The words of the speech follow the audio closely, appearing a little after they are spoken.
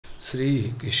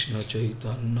Sri Krishna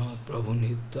Chaitanya Prabhu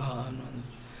Nityananda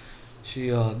Shri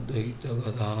Advaita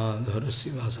Gadadhara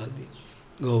Sivasadi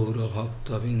Gaura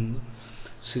Bhakta Bindu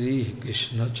Sri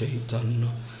Krishna Chaitanya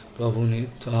Prabhu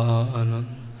Nityananda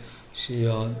Shri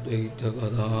Advaita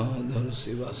Gadadhara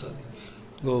Sivasadi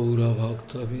Gaura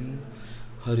Bhakta Bindu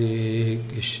Hare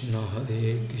Krishna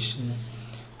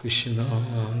Krishna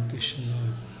Krishna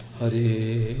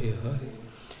Hare Hare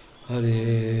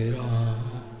Hare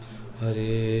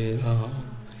Ram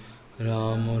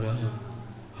Ram Ram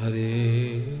Hare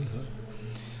Hare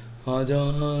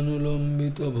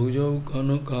Ajanulambita bhujau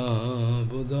kanaka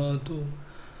bodhato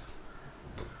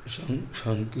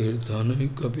Sankirtanai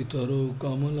kapitaro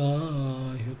kamala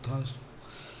yuthas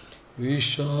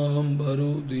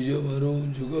Vishambaro dijavaro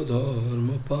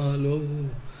jugadharma palo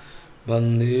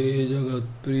Bande jagat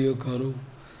priyakaro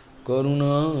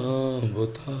karuna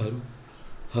bhataru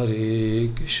Hare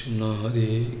Krishna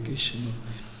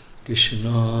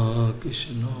Krishna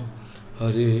Krishna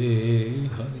Hare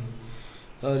Hare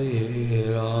Hare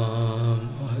Ram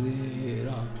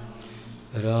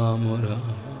Ram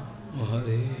Ram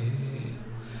Hare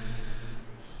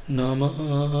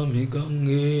Namami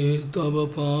Gange Tava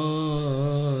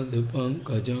Pad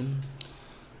Pankajam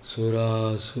Sura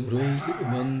Surai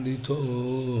Bandito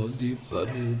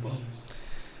Diparupam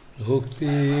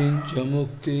Bhuktin cha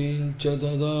muktin cha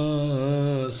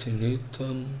dadasi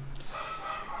nityam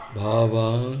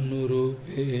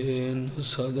Bhavanurupena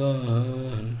sada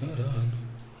narana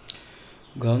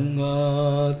Ganga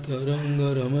taranga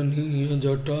ramaniya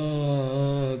jata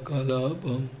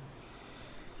kalapam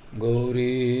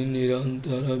Gauri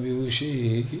nirantara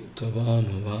vibhushi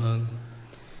tabamavag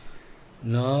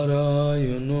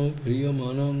Narayano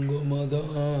priyamanango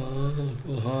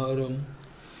madapaharam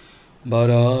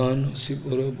Varanasi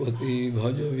Purapati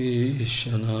Bhaja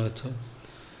Vishwanatha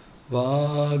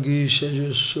Vagisha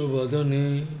Jasya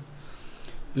Vadane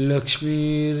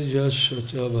Lakshmir Jasya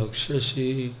Cha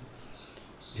Bhakshasi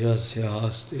Jasya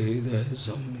Aste Hidaya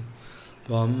Sammi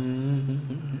Tvam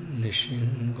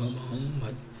Nishingamam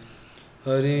Bhaja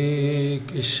Hare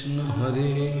Krishna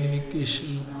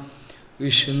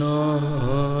Krishna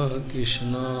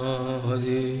Krishna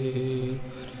Hare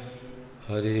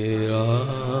Hare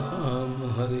Ram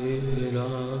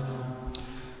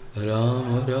Ram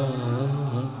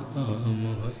Ram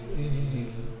Hare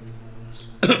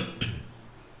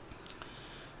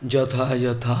Jatha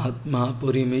Yathatma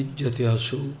Parimijjati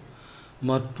Asu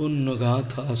Matpunna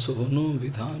Gatha Savano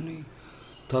Vidhani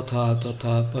Tatha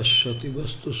Tatha Pashyati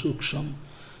Vastu Suksham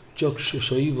Chakshu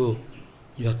Saivo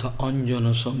Yatha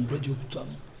Anjana Samprajuktam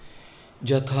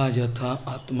Jatha Jatha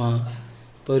Atma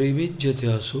Parimijjati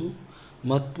Asu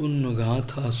Matpunna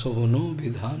Gatha Savano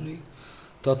Vidhani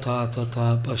Tatha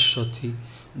Tatha Pashyati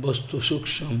Vastu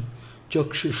Suksham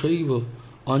Chakshu Saivo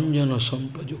Anjana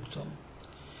Samprajuktam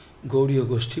Gauriya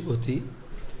Goshtipati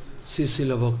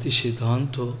Srila Bhakti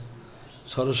Siddhanta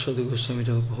Saraswati Goswami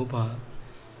Prabhupada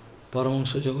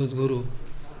Paramahansa Jagadguru,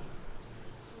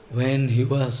 when he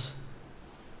was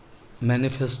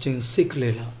manifesting Sikh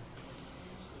Leela,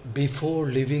 before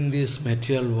leaving this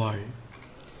material world,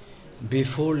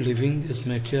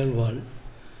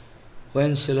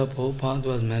 when Srila Prabhupada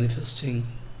was manifesting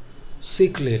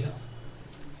Sikh Leela,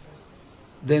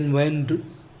 then when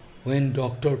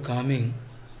doctor coming,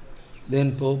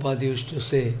 then Prabhupada used to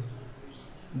say,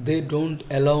 they don't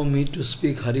allow me to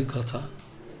speak Harikatha.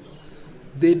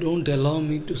 They don't allow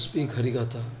me to speak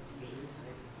Harikatha.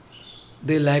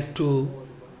 They like to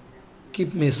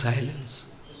keep me silence.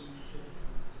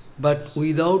 But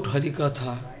without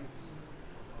Harikatha,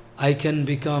 I can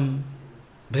become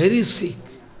very sick.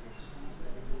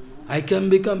 I can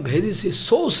become very sick,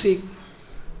 so sick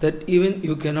that even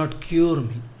you cannot cure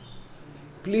me.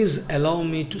 Please allow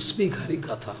me to speak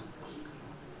Harikatha.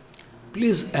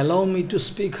 Please allow me to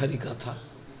speak Harikatha.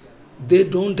 They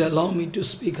don't allow me to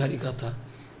speak Harikatha.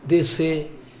 They say,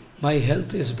 my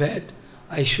health is bad,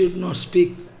 I should not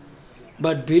speak.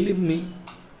 But believe me,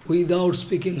 without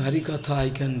speaking Harikatha, I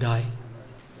can die.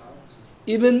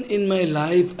 Even in my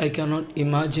life, I cannot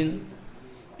imagine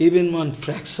even one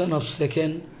fraction of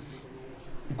second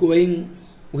going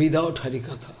without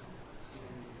Harikatha.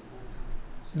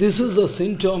 This is the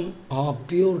symptom of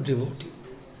pure devotee.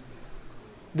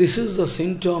 This is the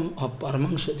symptom of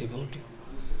Paramahansa devotee.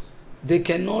 They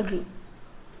cannot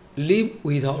live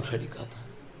without Harikatha.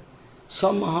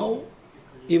 Somehow,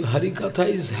 if Harikatha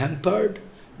is hampered,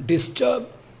 disturbed,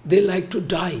 they like to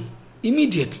die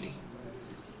immediately.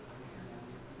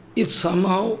 If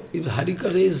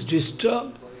Harikatha is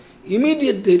disturbed,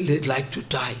 immediately they like to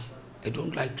die. They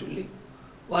don't like to live.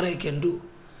 What I can do?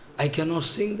 I cannot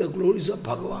sing the glories of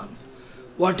Bhagavan.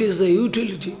 What is the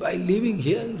utility by living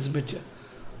here in this material?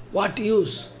 What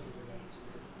use?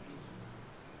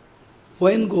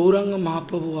 When Gauranga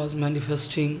Mahaprabhu was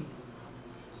manifesting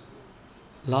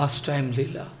last time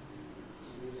Leela,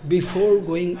 before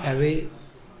going away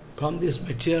from this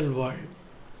material world,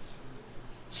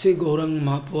 see Gauranga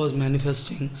Mahaprabhu was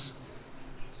manifesting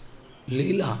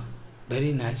Leela,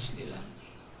 very nice Leela.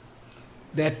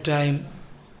 That time,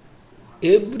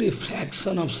 every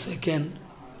fraction of second,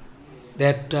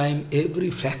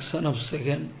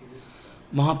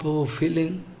 Mahaprabhu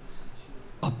feeling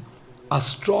a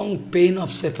strong pain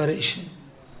of separation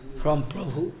from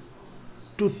Prabhu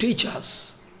to teach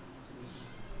us.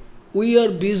 We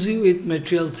are busy with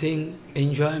material thing,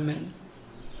 enjoyment.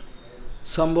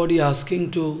 Somebody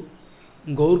asking to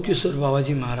Gaur Kishore Baba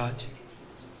Maharaj,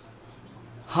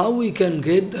 how we can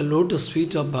get the lotus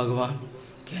feet of Bhagavan?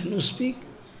 Can you speak?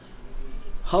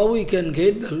 How we can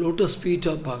get the lotus feet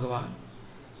of Bhagavan?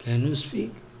 Can you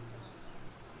speak?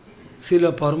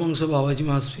 Srila Paramahansa Babaji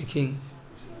Maharaj speaking,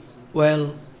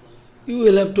 well, you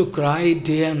will have to cry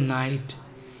day and night.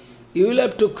 You will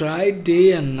have to cry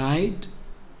day and night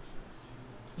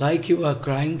like you are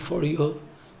crying for your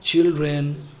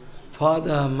children,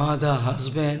 father, mother,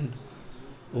 husband,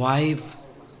 wife.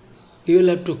 You will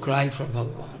have to cry for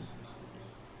Bhagavan.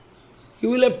 You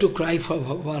will have to cry for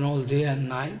Bhagavan all day and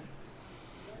night.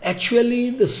 Actually,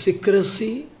 the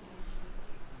secrecy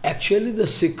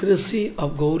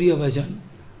of Gauriya Bhajan,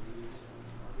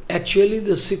 actually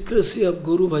the secrecy of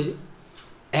Gauriya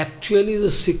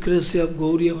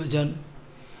Bhajan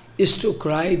is to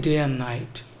cry day and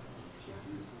night.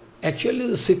 Actually,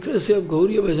 the secrecy of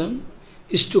Gauriya Bhajan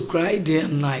is to cry day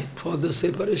and night for the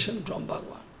separation from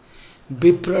Bhagavan.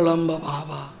 Vipralamba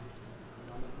Bhava.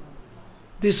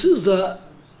 This is the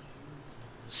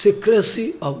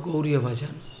secrecy of Gauriya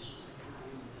Bhajan.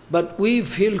 But we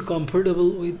feel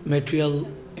comfortable with material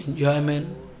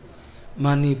enjoyment,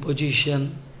 money,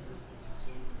 position,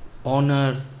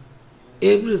 honor,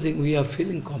 everything we are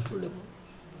feeling comfortable.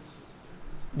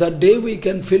 The day we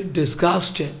can feel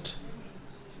disgusted,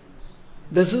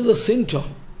 this is a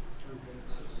symptom.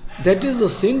 That is a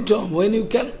symptom when you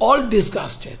can all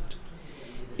disgusted.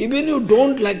 Even you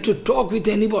don't like to talk with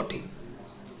anybody.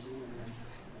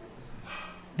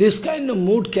 This kind of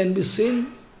mood can be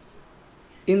seen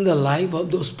in the life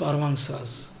of those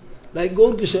Paramahansas, like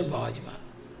Gaur Kishore Baba Maharaj.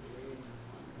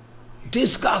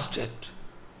 Disgusted.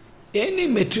 Any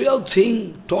material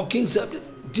thing, talking subject,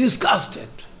 disgusted.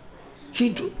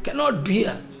 He cannot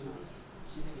bear.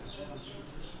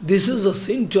 This is a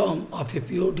symptom of a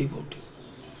pure devotee.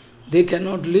 They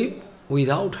cannot live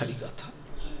without Harikatha.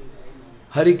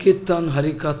 Harikirtan,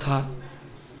 Harikatha,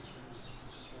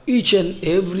 each and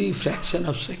every fraction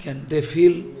of second, they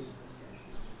feel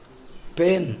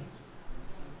pain.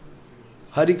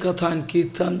 Harikatha and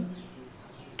Kirtan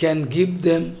can give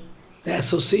them the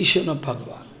association of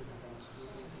Bhagavan.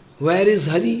 Where is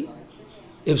Hari?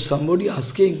 If somebody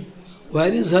asking,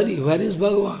 where is Hari? Where is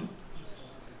Bhagavan?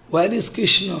 Where is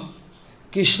Krishna?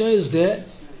 Krishna is there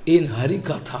in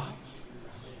Harikatha.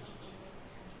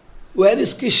 Where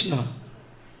is Krishna?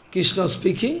 Krishna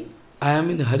speaking, I am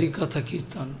in Harikatha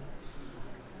Kirtan.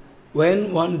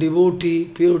 When one devotee,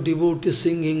 pure devotee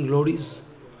singing glories,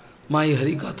 my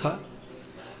Harikatha,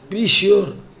 be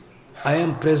sure I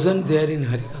am present there in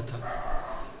Harikatha.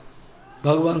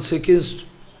 Bhagavan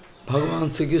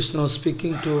Sri Krsna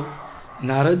speaking to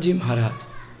Bhagavad Ji Maharaj,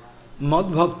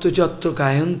 Mad Bhakta Chatra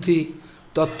Kayanti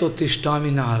Tattva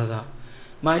Tishtami Narada.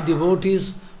 My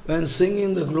devotees, when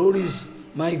singing the glories,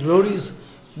 my glories,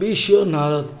 be sure,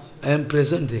 Narad, I am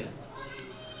present there.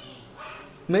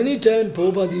 Many times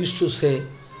Prabhupada used to say,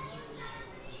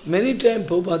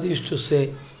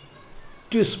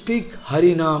 to speak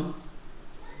Harinam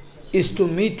is to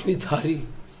meet with Hari.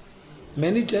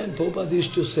 Many times Prabhupada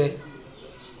used to say,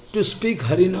 to speak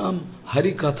Harinam,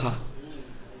 Harikatha.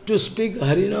 To speak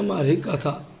Harinam,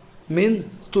 Harikatha means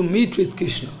to meet with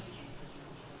Krishna.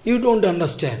 You don't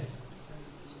understand.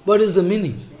 What is the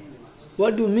meaning?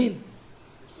 What do you mean?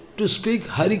 To speak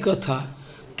Harikatha,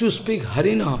 to speak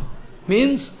Harinam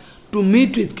means to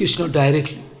meet with Krishna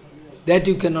directly. That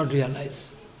you cannot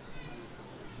realize.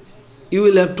 You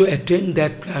will have to attend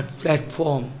that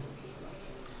platform.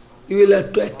 You will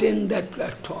have to attend that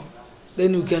platform.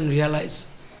 Then you can realize.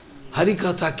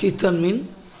 Harikatha Kirtan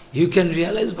means you can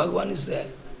realize Bhagavan is there.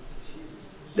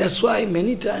 That's why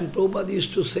many times Prabhupada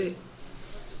used to say,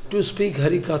 to speak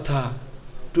Harikatha,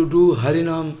 to do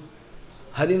Harinam,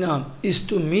 Harinam is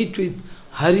to meet with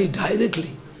Hari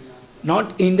directly,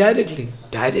 not indirectly,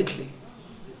 directly.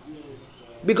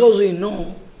 Because we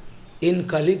know in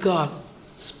Kalikal,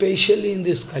 especially in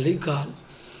this Kalikal,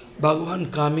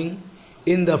 Bhagavan coming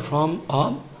in the form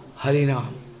of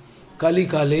Harinam. Kali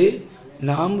Kale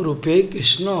Nam Rupe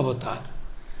Krishna Avatar.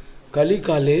 Kali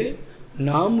Kale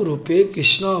Nam Rupe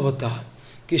Krishna Avatar.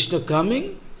 Krishna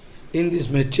coming in this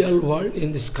material world,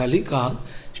 in this Kali Kal,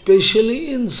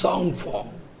 especially in sound form.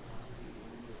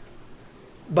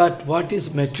 But what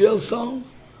is material sound?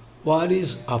 What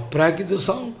is aprakita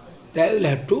sound? They will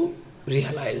have to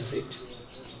realize it.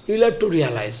 You will have to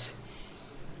realize.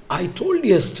 I told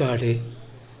yesterday,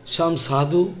 some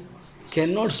sadhu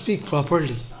cannot speak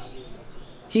properly.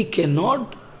 He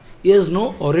cannot, he has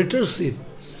no oratorship.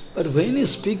 But when he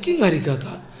is speaking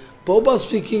Harikatha, Prabhupada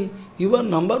speaking, you are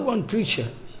number one preacher.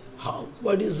 How?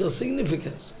 What is the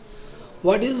significance?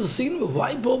 What is the significance?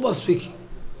 Why Prabhupada speaking?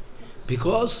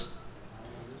 Because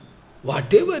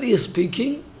whatever he is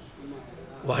speaking,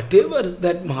 whatever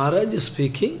that Maharaj is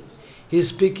speaking, he is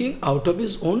speaking out of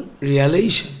his own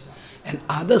realization. And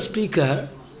other speaker,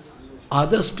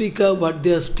 what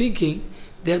they are speaking,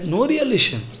 they have no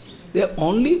realization. They are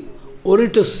only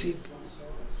oratorship.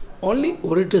 Only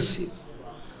oratorship.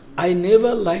 I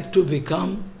never like to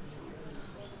become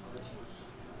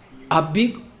a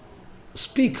big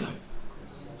speaker.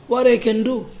 What I can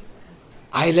do?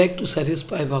 I like to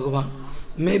satisfy Bhagavan.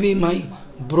 Maybe my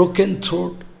broken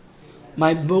throat,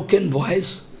 my broken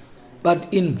voice, but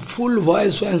in full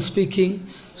voice when I am speaking,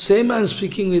 same I am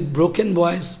speaking with broken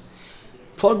voice,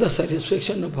 for the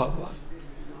satisfaction of Bhagavan.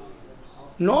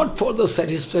 Not for the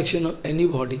satisfaction of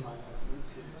anybody.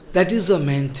 That is the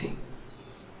main thing.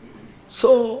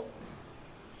 So,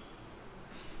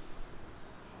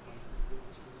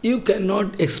 you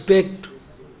cannot expect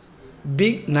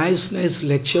big, nice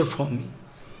lecture from me.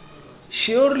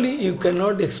 Surely you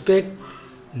cannot expect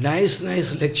nice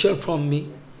lecture from me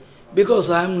because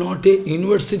I am not a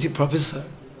university professor.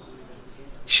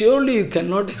 Surely you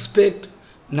cannot expect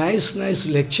nice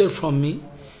lecture from me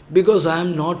because I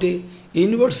am not a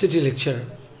university lecturer.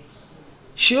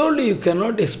 Surely you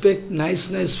cannot expect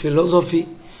nice philosophy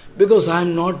because I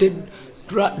am not a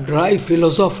dry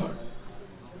philosopher.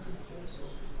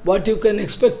 What you can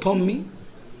expect from me?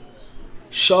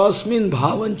 Shasmin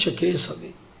bhavan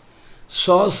chakesave.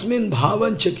 Shasmin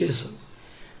bhavan chakesave.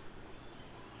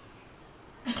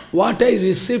 What I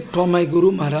received from my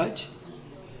Guru Maharaj,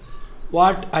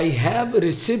 what I have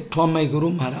received from my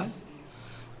Guru Maharaj,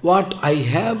 what I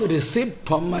have received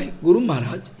from my Guru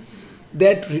Maharaj,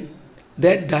 that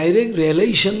direct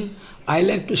realization I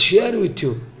like to share with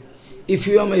you. If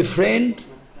you are my friend,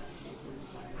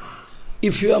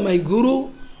 if you are my Guru,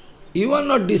 you are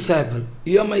not disciple,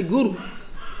 you are my Guru.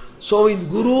 So with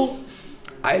Guru,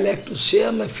 I like to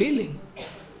share my feeling.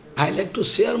 I like to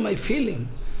share my feeling,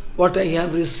 what I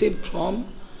have received from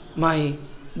my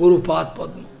Guru Pad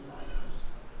Padma.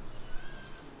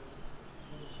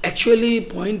 Actually,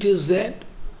 point is that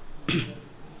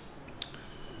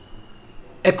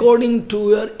according to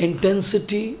your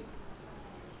intensity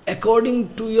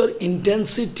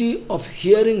of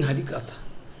hearing Harikatha,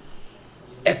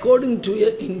 according to your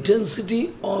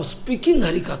intensity of speaking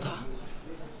Harikatha,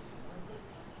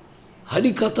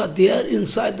 Harikatha there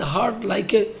inside the heart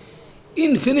like a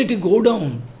infinity go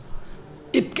down.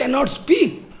 It cannot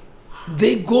speak.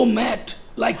 They go mad,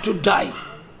 like to die.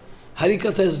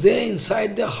 Harikatha is there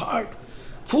inside their heart,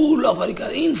 full of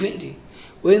Harikatha, infinity.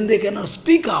 When they cannot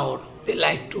speak out, they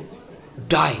like to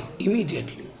die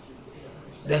immediately.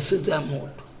 This is their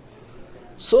mood.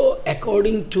 So,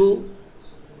 according to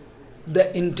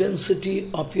the intensity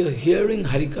of your hearing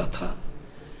Harikatha,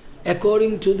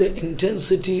 according to the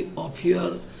intensity of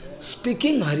your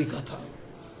speaking Harikatha,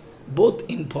 both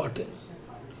important.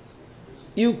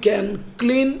 You can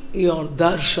clean your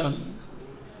darshan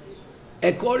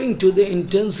according to the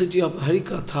intensity of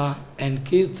Harikatha and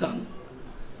Kirtan.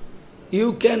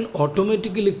 You can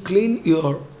automatically clean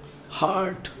your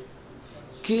heart,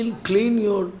 clean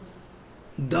your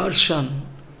darshan,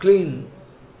 clean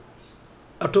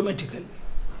automatically.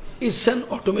 It's an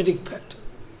automatic fact.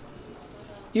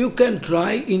 You can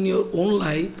try in your own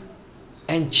life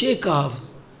and check out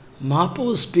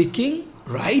Mahaprabhu speaking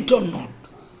right or not.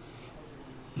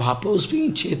 Mahaprabhu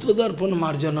speaking Chetvadarpana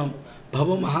Marjanam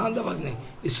Bhava Mahadavagni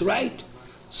is right.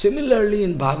 Similarly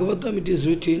in Bhagavatam it is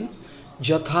written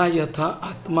Jatha Yatha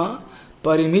Atma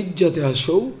Parimijjate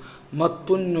Asho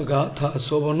Matpunna Gatha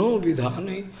Sovano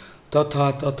Vidhane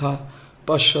Tatha Tatha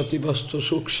Pashyati Vastu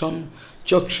Suksham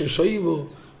Chakshusaivo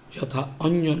Yatha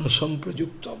Anyana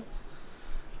Samprajuktam.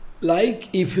 Like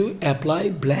if you apply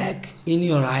black in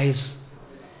your eyes,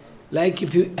 like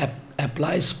if you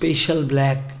apply special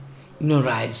black in your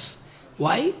eyes.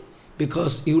 Why?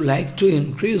 Because you like to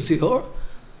increase your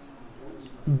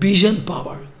vision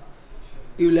power.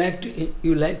 you like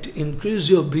to increase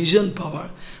your vision power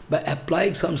by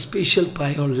applying some special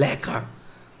or lacquer,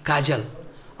 kajal.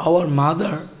 Our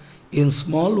mother in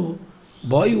small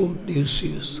boyhood used to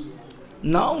use.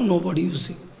 Now nobody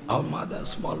using. Our mother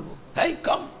small boy. Hey,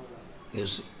 come, you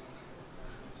see.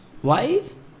 Why?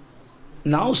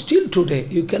 Now still today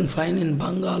you can find in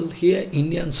Bengal, here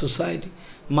Indian society,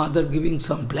 mother giving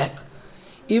some black.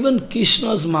 Even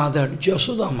Krishna's mother,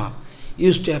 Jasodama,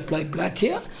 used to apply black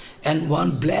here and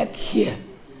one black here.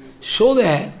 So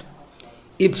that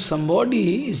if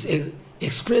somebody is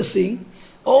expressing,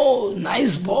 oh,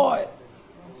 nice boy,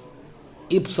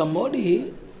 if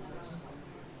somebody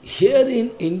here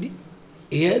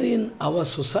in our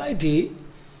society,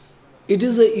 it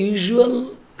is a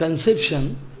usual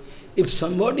conception, if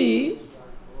somebody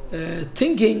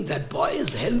thinking that boy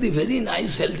is healthy, very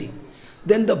nice, healthy,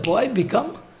 then the boy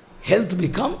health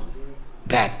become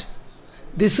bad.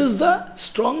 This is the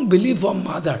strong belief of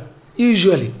mother,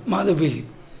 usually, mother belief.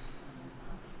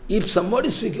 If somebody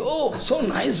is speaking, oh, so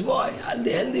nice boy,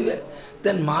 healthy way,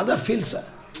 then mother feels,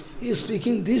 he is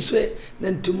speaking this way,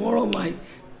 then tomorrow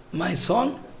my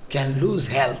son can lose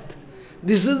health.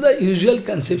 This is the usual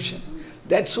conception.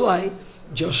 That's why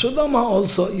Jasodama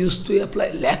also used to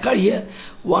apply lacquer here,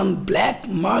 one black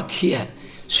mark here.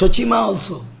 Sochima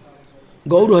also,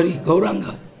 Gaurhari,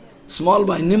 Gauranga, small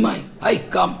boy, Nimai, I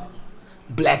come,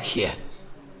 black here.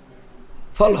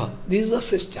 Follow, this is the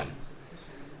system.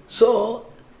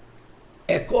 So,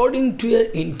 according to your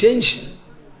intention,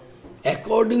 of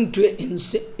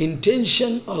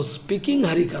speaking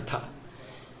Harikatha,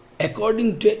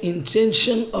 according to your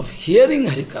intention of hearing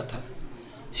Harikatha,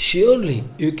 surely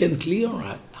you can clean your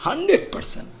heart,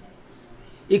 100%.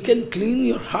 You can clean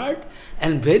your heart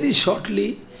and very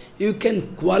shortly you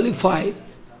can qualify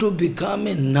to become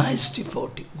a nice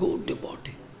devotee, good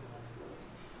devotee.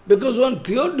 Because one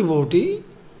pure devotee,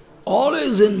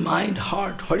 always in mind,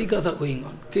 heart, Harikatha going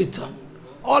on, Kirtan,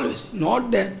 always,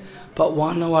 not that for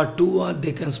 1 hour, 2 hours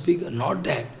they can speak, not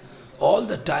that, all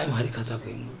the time Harikatha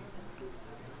going on.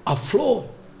 A flow,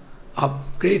 a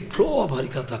great flow of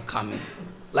Harikatha coming.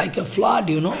 Like a flood,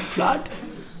 flood,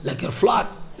 like a flood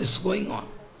is going on.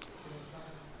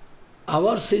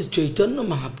 Our says Chaitanya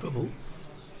Mahaprabhu,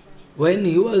 when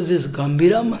he was this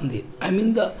Gambhira Mandir, I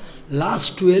mean the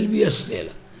last 12 years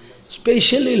Leela,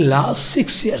 especially last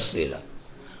 6 years Leela.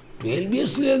 12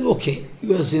 years Leela, okay, he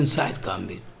was inside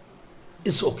Gambhir.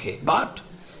 It's okay, but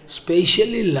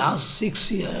especially last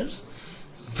 6 years,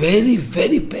 very,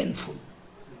 very painful.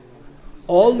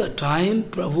 All the time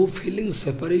Prabhu feeling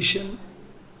separation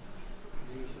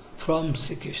from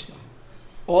Sri Krishna.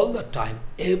 All the time,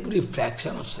 every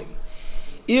fraction of second.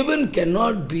 Even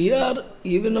cannot bear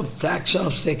even a fraction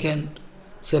of second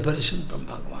separation from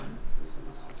Bhagavan.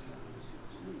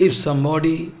 If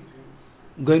somebody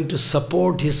going to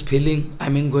support his feeling, I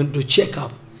mean going to check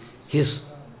up his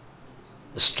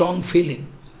strong feeling,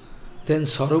 then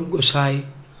Swarup Gosai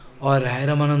or Rai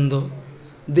Ramananda,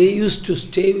 they used to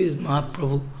stay with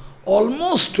Mahaprabhu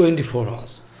almost 24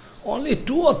 hours. Only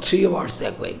 2 or 3 hours they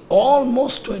are going,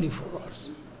 almost 24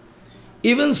 hours.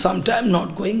 Even sometimes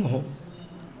not going home,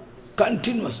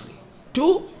 continuously,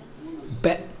 to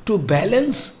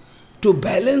balance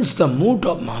the mood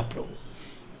of Mahaprabhu.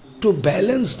 To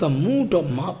balance the mood of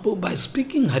Mahaprabhu by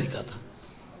speaking Harikatha.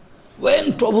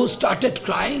 When Prabhu started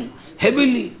crying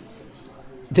heavily,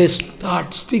 they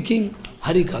start speaking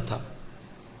Harikatha.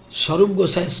 Swarup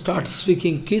Gosai starts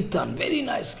speaking Kirtan, very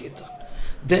nice Kirtan.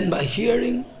 Then by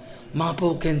hearing,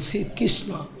 Mahaprabhu can see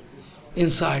Krishna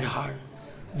inside her,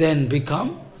 then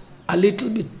become a little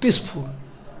bit peaceful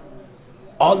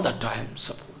all the time.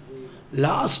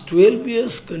 Last 12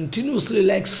 years continuously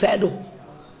like shadow,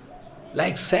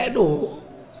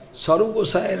 Swarup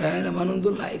Gosai, Rai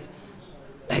Ramananda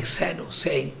like shadow,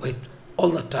 saying with all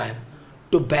the time,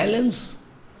 to balance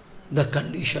the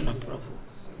condition of Prabhu.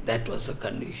 That was the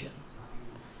condition.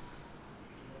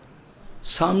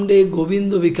 Someday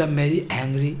Govinda became very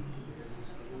angry.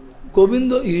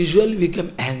 Govinda usually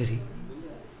became angry.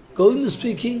 Govinda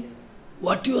speaking,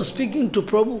 what you are speaking to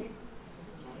Prabhu?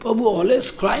 Prabhu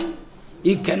always crying.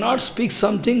 He cannot speak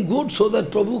something good so that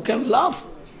Prabhu can laugh.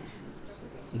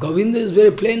 Govinda is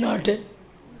very plain-hearted.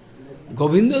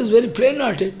 Govinda is very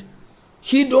plain-hearted.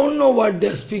 He don't know what they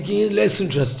are speaking, he is less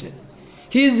interested.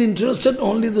 He is interested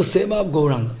only the seva of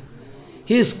Gauranga.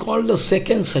 He is called the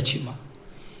second Sachima.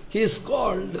 He is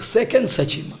called the second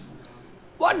Sachima.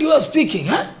 What you are speaking,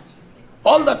 huh?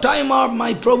 All the time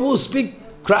my Prabhu speak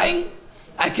crying.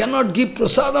 I cannot give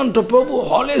prasadam to Prabhu,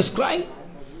 always crying.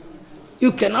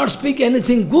 You cannot speak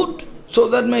anything good so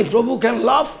that my Prabhu can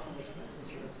laugh.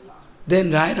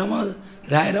 Then Rai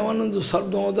Rai Ramananda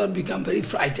Sarvadamodar become very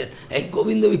frightened. Hey,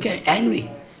 Govinda became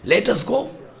angry. Let us go.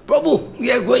 Prabhu,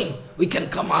 we are going. We can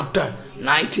come after.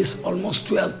 Night is almost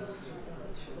 12.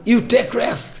 You take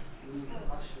rest.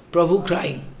 Prabhu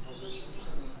crying.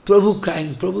 Prabhu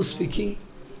crying. Prabhu speaking.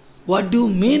 What do you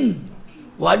mean?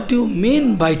 What do you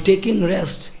mean by taking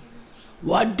rest?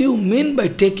 What do you mean by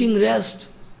taking rest?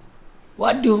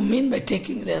 What do you mean by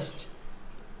taking rest?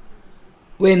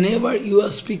 Whenever you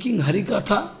are speaking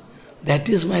Harikatha, that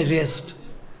is my rest.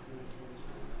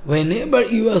 Whenever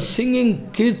you are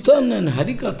singing Kirtan and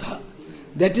Harikatha,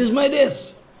 that is my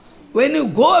rest. When you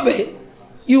go away,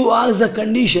 you ask the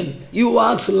condition. You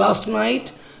asked last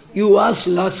night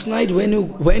when you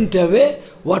went away,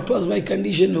 what was my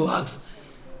condition, you asked.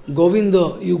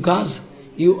 Govinda, you asked,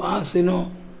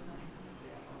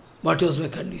 what was my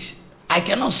condition? I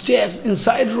cannot stay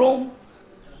inside room.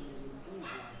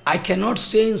 I cannot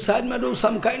stay inside my room,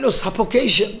 some kind of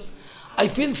suffocation. I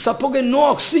feel suffocation, no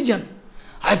oxygen.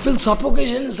 I feel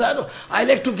suffocation inside. I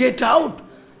like to get out.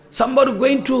 Somebody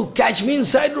going to catch me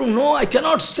inside room. No, I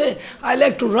cannot stay. I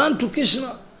like to run to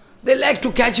Krishna. They like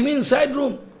to catch me inside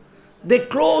room. They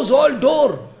close all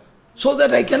door so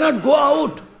that I cannot go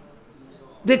out.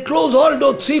 They close all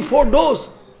doors, 3, 4 doors.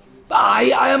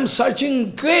 I am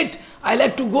searching gate. I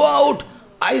like to go out.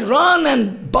 I run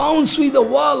and bounce with the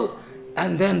wall.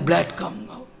 And then blood comes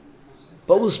out.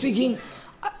 Prabhu speaking,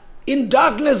 in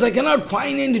darkness I cannot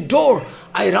find any door.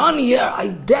 I run here, I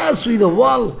dash with the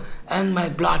wall and my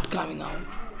blood coming out.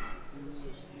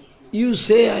 You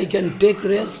say I can take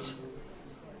rest.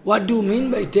 What do you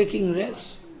mean by taking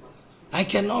rest? I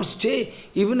cannot stay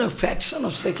even a fraction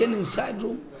of second inside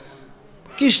room.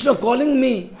 Krishna calling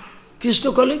me.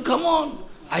 Krishna calling, come on.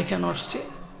 I cannot stay.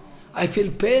 I feel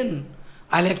pain.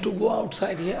 I like to go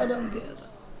outside here and there.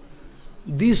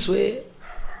 This way,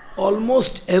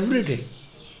 almost every day.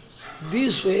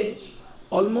 This way,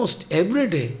 almost every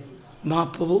day,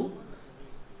 Mahaprabhu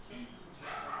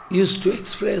used to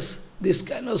express this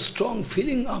kind of strong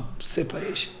feeling of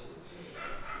separation.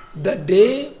 The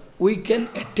day we can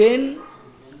attain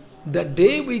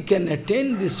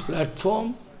this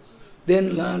platform,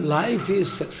 then life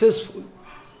is successful.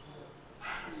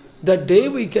 The day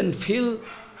we can feel,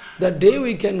 the day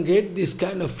we can get this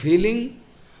kind of feeling,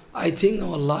 I think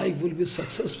our life will be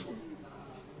successful.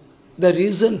 The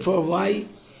reason for why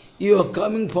you are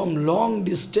coming from long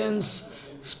distance,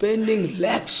 spending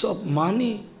lakhs of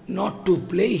money not to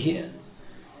play here.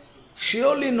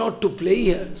 Surely not to play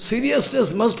here.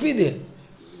 Seriousness must be there.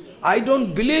 I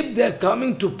don't believe they are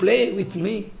coming to play with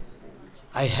me.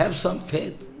 I have some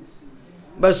faith.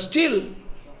 But still,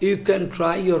 you can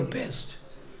try your best.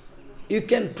 You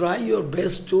can try your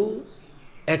best to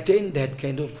attain that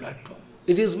kind of platform.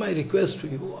 It is my request to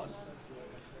you all.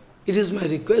 It is my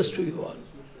request to you all.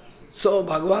 So,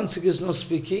 Bhagavan Sri Krsna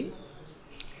speaking,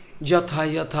 Jatha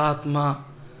yathatma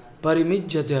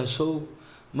parimijjate aso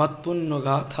matpunno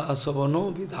gatha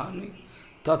savano vidhani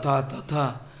tatha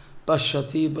tatha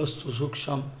pashyati vastu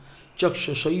suksham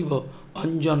chakshasaiva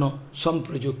anjana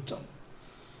samprajuktam.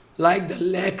 Like the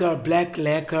lacquer, black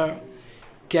lacquer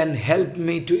can help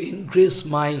me to increase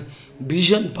my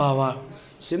vision power.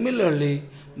 Similarly,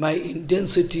 my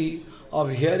intensity of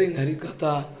hearing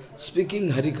Harikatha,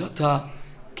 speaking Harikatha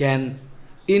can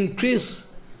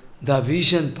increase the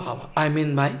vision power. I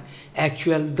mean my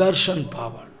actual darshan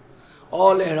power.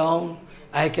 All around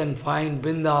I can find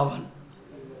Vrindavan.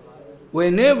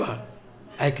 Whenever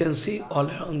I can see all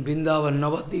around Vrindavan,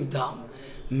 Navadvip Dham.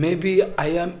 Maybe I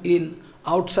am in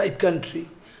outside country,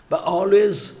 but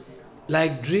always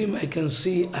like dream I can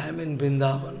see I am in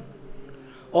Vrindavan.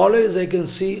 Always I can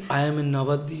see I am in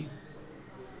Navadvip.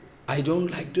 I don't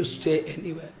like to stay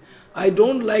anywhere. I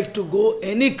don't like to go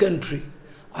any country.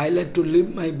 I like to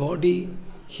leave my body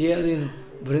here in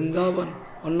Vrindavan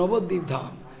or Navadvip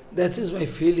Dham. That is my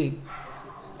feeling.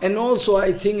 And also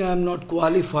I think I am not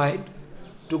qualified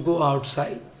to go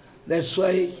outside. That's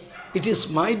why it is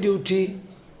my duty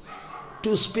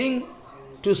to sing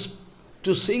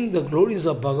the glories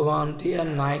of Bhagavan day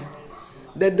and night.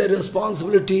 That the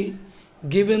responsibility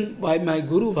given by my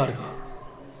Guru Varga.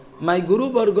 My Guru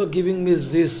Varga giving me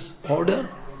this order,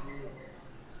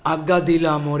 Agga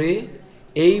dila more,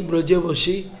 ei broje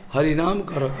boshi harinam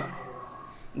karaga.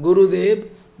 Gurudev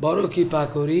baro kipa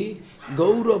kori,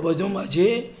 gaura bhajam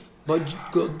aje,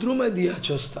 godrume diya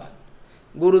chostan.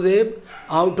 Gurudev,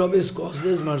 out of his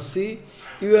causeless mercy,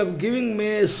 you have given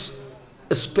me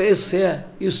a space here.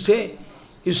 You stay,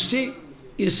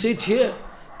 you sit here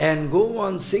and go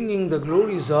on singing the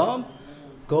glories of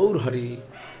Gaur Hari.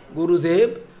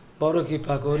 Gurudev, baro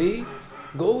kipa kori,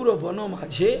 gaura bhajam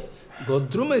aje,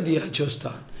 godrume diya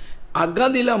chostan. Agga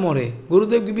dila more.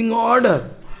 Gurudev giving order.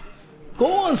 Go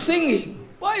on singing.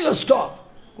 Why you stop?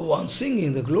 Go on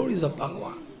singing the glories of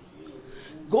Bhagavan.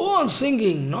 Go on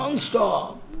singing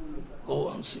non-stop. Go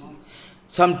on singing.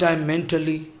 Sometime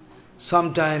mentally,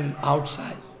 sometime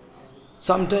outside.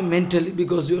 Sometime mentally,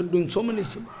 because you are doing so many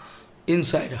things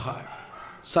inside heart.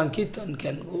 Sankirtan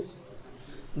can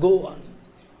go on.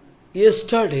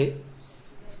 Yesterday,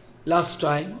 last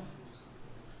time,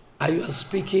 I was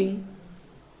speaking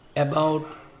about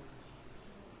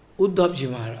Uddhava Ji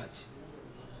Maharaj.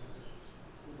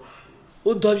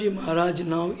 Uddhava Ji Maharaj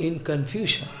now in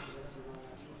confusion.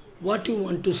 What you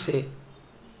want to say?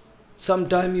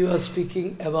 Sometime you are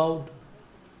speaking about,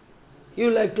 you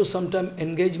like to sometime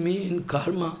engage me in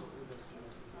karma.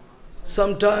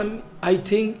 Sometime I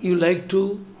think you like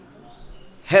to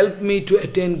help me to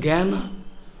attain jnana.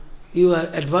 You are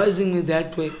advising me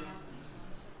that way.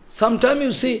 Sometime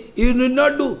you say, you need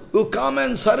not do, you come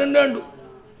and surrender and do.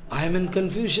 I am in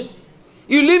confusion.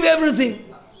 You leave everything,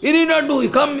 you need not do, you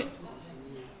come.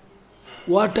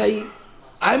 I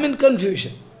am in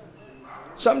confusion.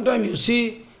 Sometimes you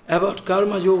see about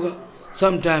karma yoga,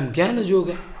 sometimes jnana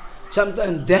yoga,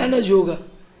 sometimes dhyana yoga,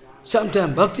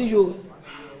 sometimes bhakti yoga.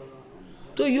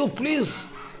 So you please,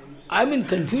 I am in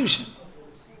confusion.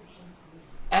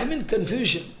 I am in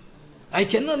confusion. I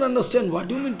cannot understand what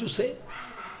you mean to say.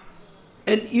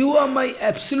 And you are my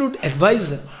absolute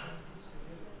advisor.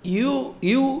 You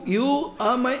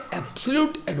are my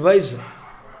absolute advisor.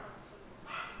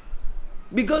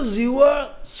 Because you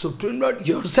are Supreme Lord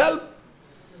yourself,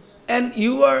 and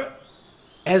you are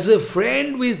as a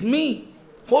friend with me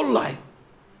whole life.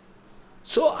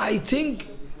 So I think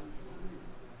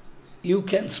you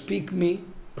can speak me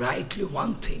rightly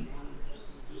one thing.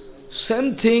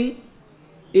 Same thing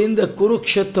in the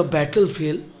Kurukshetra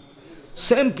battlefield,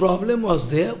 same problem was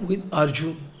there with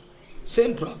Arjuna.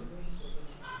 Same problem.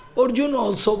 Arjuna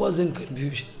also was in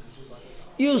confusion.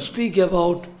 You speak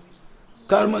about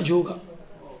karma yoga,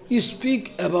 you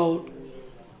speak about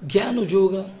jnana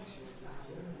yoga,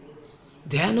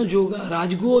 dhyana yoga,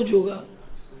 rajguru yoga.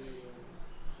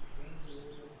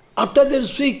 After they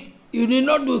speak, you need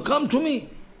not do, come to me.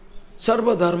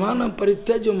 Sarva dharmanam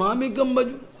parityaja mamikam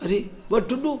bhaju. Are, what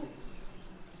to do?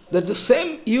 That's the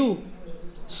same you.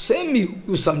 Same you.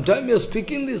 You sometimes you are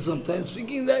speaking this, sometimes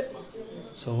speaking that.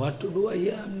 So what to do?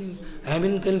 I am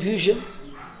in confusion.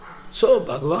 So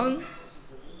Bhagavan,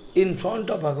 in front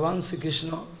of Bhagavan Sri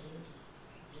Krishna,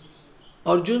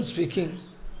 Arjuna speaking,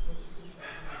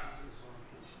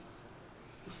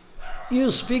 you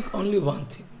speak only one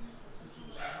thing.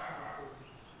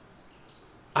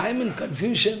 I am in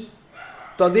confusion.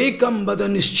 Tadekam vada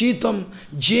nishchitam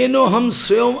jeno ham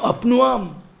sreyam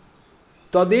apnuam.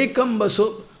 Tadekam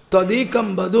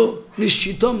vado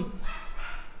nishchitam.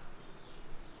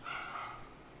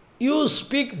 You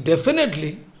speak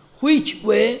definitely which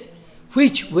way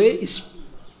is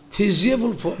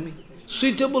feasible for me,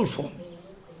 suitable for me.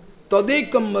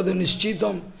 Tadekam vada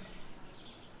nishchitam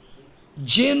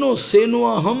jeno seno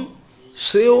aham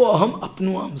sreyo aham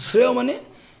apnuam. Sreyo mane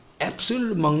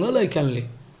absolute mangal I can live.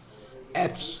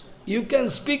 You can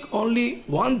speak only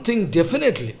one thing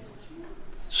definitely,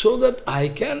 so that I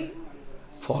can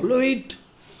follow it,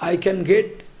 I can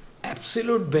get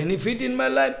absolute benefit in my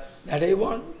life, that I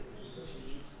want.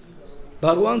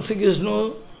 Bhagavan Sri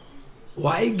Krishna,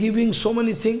 why giving so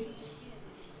many things?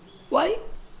 Why?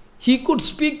 He could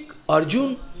speak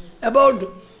Arjuna about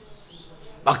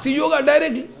Bhakti Yoga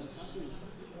directly.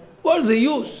 What's the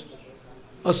use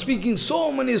of speaking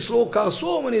so many slokas,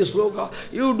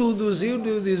 you do this, you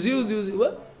do this, you do this?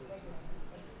 What?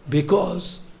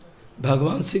 Because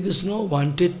Bhagavan Sri Krishna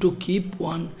wanted to keep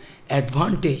one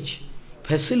advantage,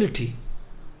 facility,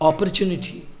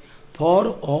 opportunity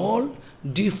for all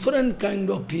different kind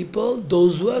of people,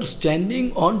 those who are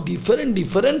standing on different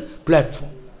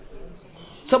platform.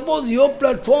 Suppose your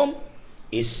platform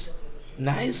is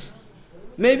nice,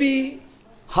 maybe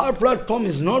her platform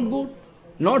is not good,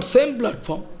 not same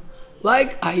platform.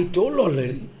 Like I told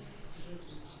already,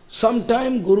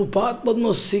 sometime Guru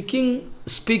Padma speaking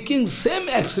same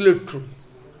absolute truth.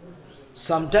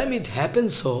 Sometime it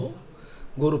happens so,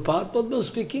 Guru Padma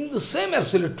speaking the same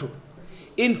absolute truth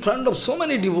in front of so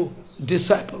many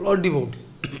disciples or devotees.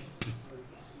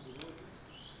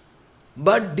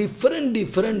 But different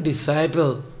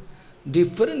disciples,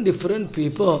 different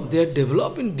people, they are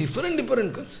developing different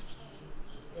concepts.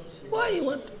 Why?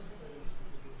 What?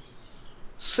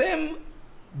 Same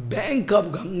bank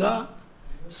of Ganga,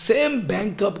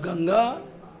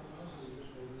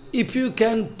 if you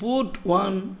can put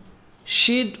one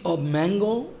sheet of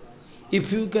mango,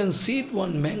 if you can seed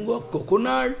one mango,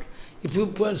 coconut, If you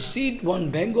put seed, one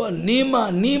Bengal,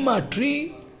 Nima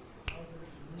tree,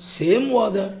 same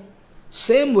weather,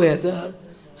 same weather,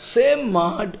 same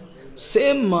mud,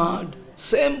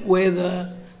 same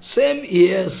weather, same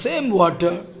air, same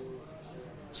water,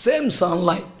 same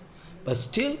sunlight. But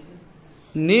still,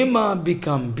 Nima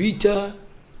become bitter,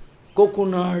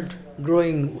 coconut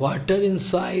growing water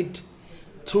inside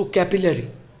through capillary.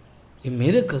 A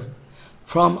miracle.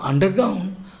 From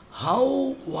underground,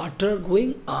 how water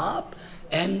going up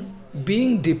and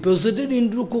being deposited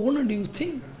into coconut, do you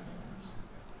think?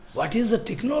 What is the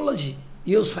technology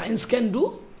your science can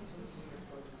do?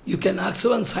 You can ask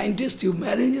one scientist, you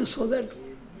marriages for that.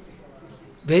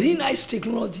 Very nice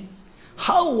technology.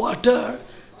 How water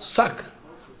suck,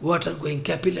 water going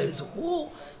capillaries.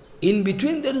 Oh, in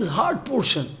between there is hard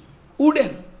portion,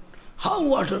 wooden. How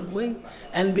water going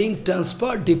and being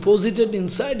transferred, deposited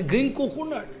inside green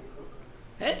coconut.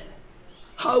 Eh?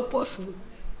 How possible?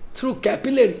 Through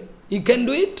capillary. You can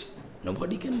do it?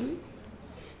 Nobody can do it.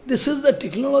 This is the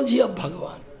technology of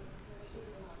Bhagavan.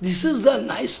 This is the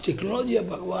nice technology of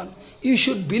Bhagavan. You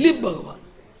should believe Bhagavan.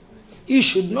 You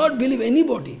should not believe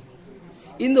anybody.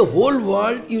 In the whole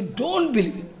world, you don't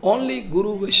believe it. Only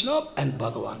Guru, Vaishnava and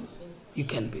Bhagavan. You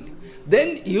can believe.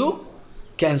 Then you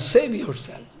can save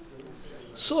yourself.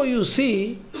 So you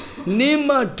see,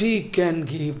 Nima tree can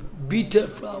give bitter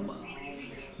flower.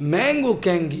 Mango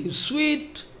can give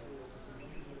sweet,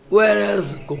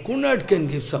 whereas coconut can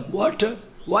give some water.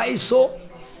 Why so?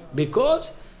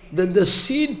 Because the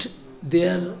seed,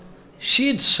 their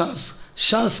seed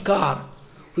sanskar,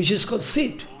 which is called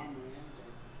seed.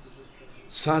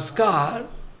 Sanskar,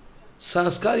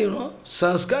 you know,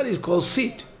 sanskar is called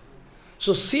seed.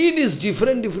 So seed is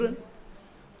different.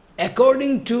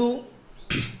 According to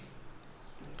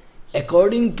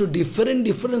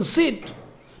different seed,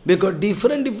 because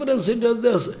different seed of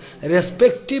the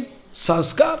respective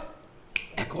sanskar,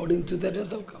 according to that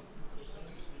result come.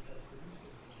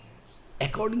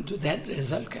 According to that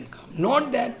result can come.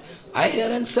 Not that I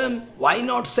hear and same, why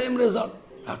not same result?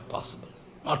 Not possible.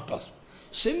 Not possible.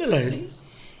 Similarly,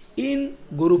 in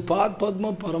Guru Pad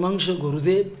Padma Paramahansa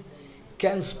Gurudev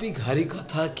can speak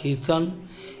Harikatha, Kirtan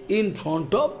in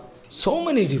front of so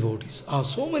many devotees or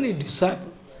so many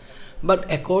disciples.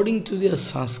 But according to their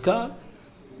sanskar,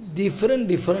 different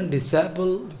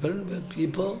disciples, different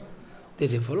people, they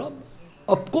develop.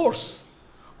 Of course,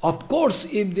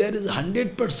 if there is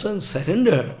 100%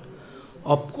 surrender,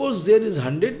 of course there is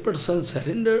 100%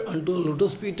 surrender unto the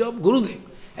lotus feet of Gurudev.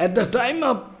 At the time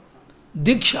of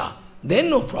Diksha, then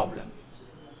no problem.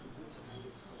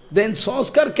 Then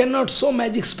sanskar cannot show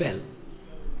magic spell.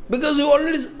 Because you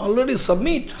already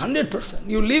submit 100%.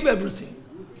 You leave everything.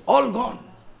 All gone.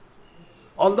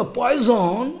 All the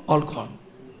poison, all gone.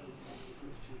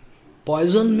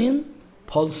 Poison means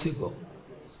false ego.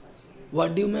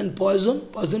 What do you mean poison?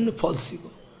 Poison means false ego.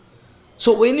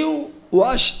 So when you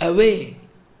wash away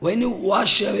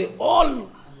all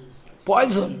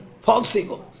poison, false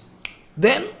ego,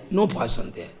 then no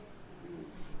poison there.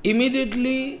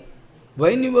 Immediately,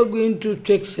 when you are going to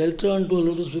take shelter unto a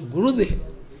lotus feet of Gurudev,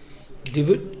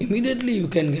 immediately you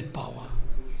can get power.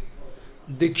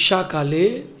 Diksha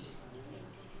kale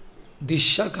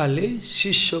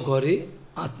shishya kare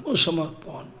atma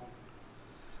samarpan.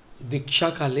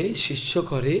 Diksha kale shishya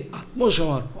kare atma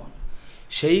samarpan.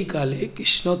 Shei kale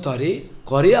Krishna tare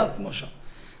kare atma samarpan.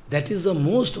 That is the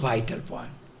most vital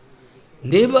point.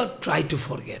 Never try to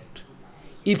forget.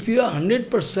 If you are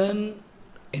 100%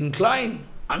 inclined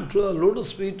unto the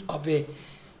lotus feet of a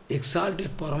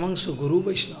exalted Paramahansa Guru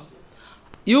Vaishnava,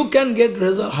 you can get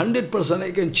result 100%,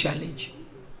 I can challenge.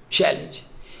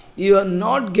 You are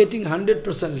not getting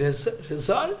 100%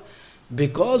 result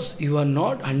because you are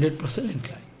not 100%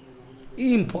 inclined.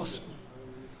 Impossible.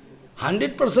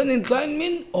 100% inclined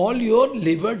means all your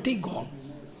liberty gone.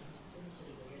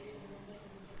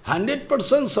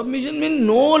 100% submission means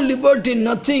no liberty,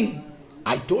 nothing.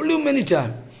 I told you many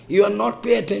times, you are not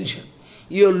paying attention.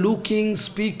 You are looking,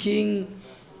 speaking,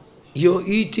 you are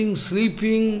eating,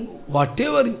 sleeping,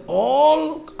 whatever,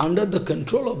 all under the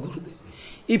control of Gurudev.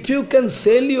 If you can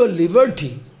sell your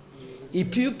liberty,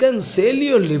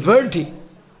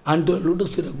 unto a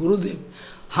lotus feet of Gurudev,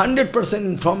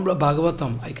 100% from the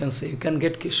Bhagavatam, I can say, you can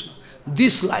get Krishna.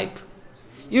 This life,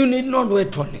 you need not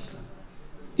wait for Nikla.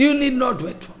 You need not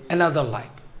wait for another life.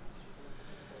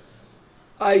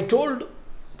 I told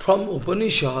from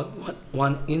Upanishad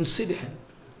one incident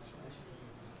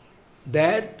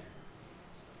that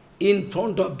in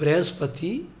front of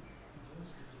Brihaspati,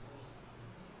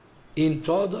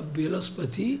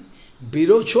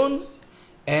 Virochon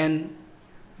and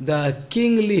the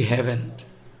kingly heaven,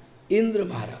 Indra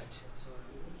Maharaj,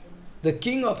 the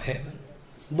king of heaven.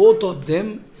 Both of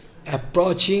them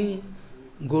approaching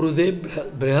Gurudev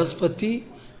Brihaspati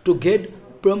to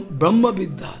get Brahma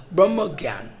Vidya, Brahma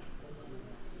Gyan.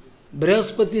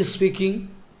 Brihaspati is speaking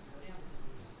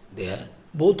there,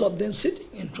 both of them sitting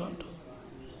in front of,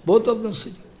 both of them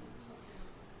sitting.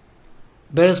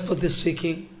 Brihaspati is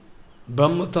speaking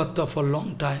Brahma Tattva for a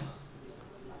long time.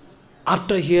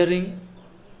 After hearing,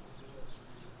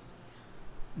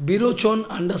 Virochon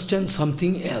understands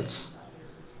something else.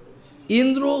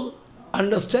 Indra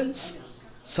understands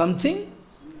something.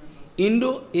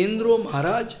 Indra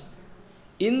Maharaj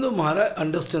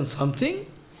understands something,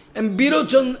 and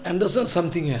Virochon understands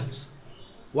something else.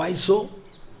 Why so?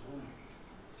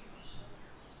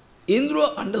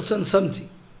 Indra understands something.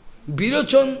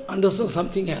 Virochon understands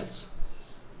something else.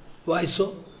 Why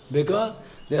so? Because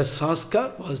their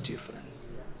sanskar was different.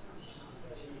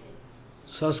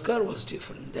 Sanskar was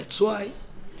different. That's why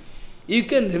you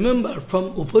can remember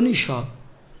from Upanishad,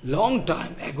 long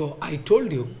time ago, I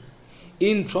told you,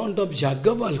 in front of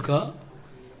Yajnavalkya,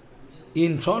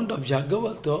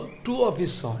 two of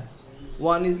his sons.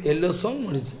 One is elder son,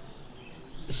 one is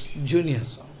junior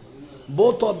son.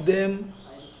 Both of them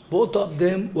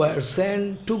were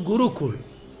sent to Gurukul.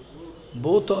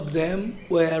 Both of them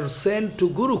were sent to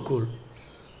Gurukul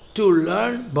to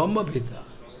learn Brahma Vidya.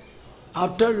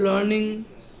 After learning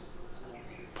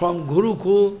from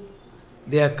Gurukul,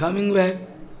 they are coming back.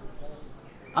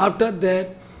 After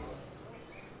that,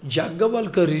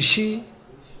 Yajnavalkya Rishi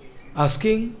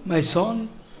asking, my son,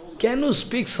 can you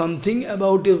speak something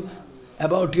about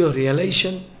your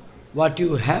realization, what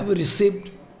you have received?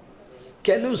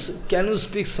 Can you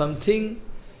speak something?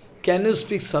 Can you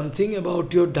speak something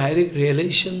about your direct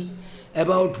realization,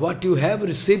 about what you have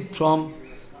received from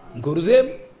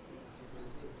Gurudev?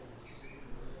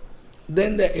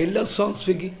 Then the elder son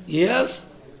speaking,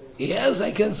 yes,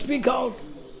 I can speak out.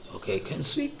 Okay, I can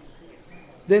speak.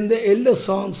 Then the elder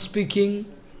son speaking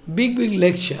big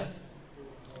lecture.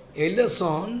 Elder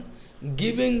son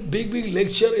giving big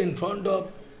lecture in front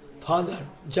of father,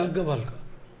 Yajnavalkya.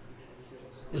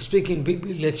 Speaking big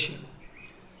lecture.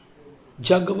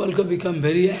 Yajnavalkya become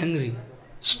very angry.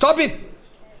 Stop it!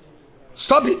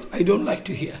 Stop it! I don't like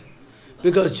to hear.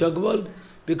 Because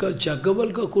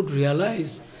Yajnavalkya could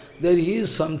realize that he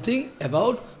is something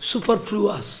about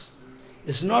superfluous.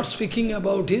 It's not speaking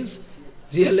about his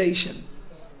realization.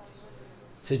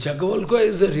 So Yajnavalkya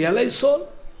is a realized soul.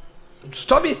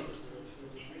 Stop it!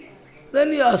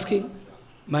 Then he is asking,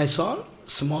 my son,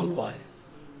 small boy,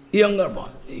 younger boy,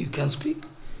 you can speak.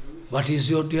 What is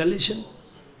your realization?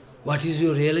 What is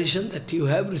your realization that you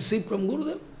have received from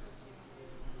Gurudev?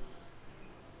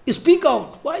 Speak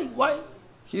out. Why?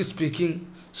 He is speaking,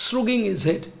 shrugging his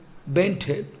head, bent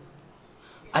head.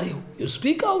 You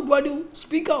speak out, why do you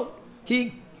speak out?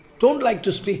 He don't like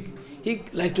to speak. He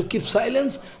like to keep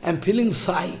silence and feeling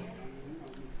shy.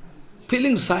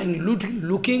 Feeling shy,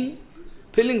 looking,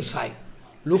 feeling shy.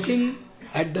 Looking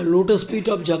at the lotus feet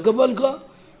of Yajnavalkya,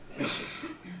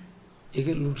 he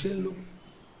can look.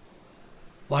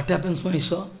 What happens, my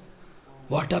son?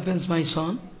 What happens, my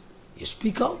son? You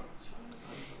speak out.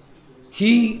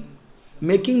 He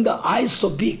making the eyes so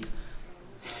big.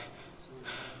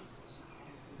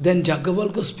 Then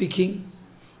Yajnavalkya speaking,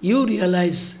 you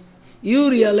realize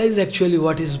actually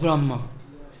what is Brahma.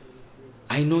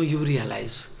 I know you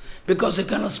realize, because you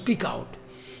cannot speak out.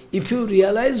 If you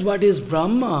realize what is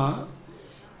Brahma,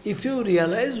 if you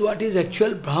realize what is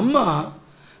actual Brahma,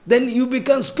 then you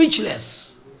become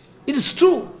speechless. It is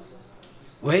true.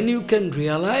 When you can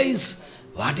realize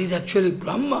what is actually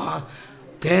Brahma,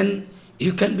 then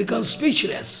you can become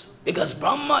speechless, because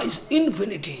Brahma is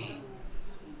infinity.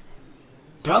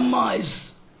 Brahma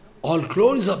is, all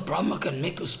glories of Brahma can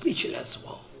make you speechless.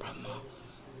 Wow, Brahma.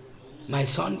 My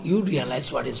son, you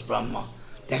realize what is Brahma.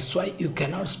 That's why you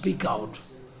cannot speak out.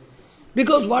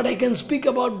 Because what I can speak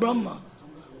about Brahma,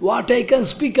 what I can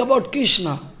speak about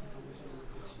Krishna,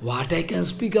 what I can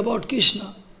speak about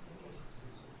Krishna.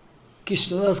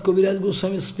 Krishnadas Kaviraj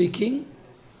Goswami speaking,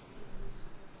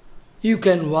 you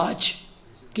can watch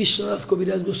Krishnadas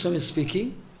Kaviraj Goswami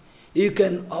speaking, you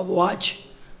can watch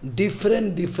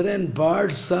different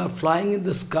birds are flying in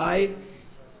the sky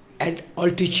at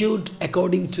altitude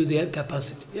according to their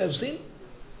capacity. You have seen?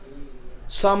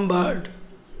 Some bird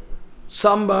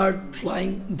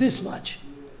flying this much,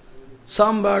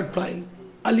 some bird flying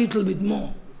a little bit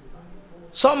more.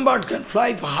 Some bird can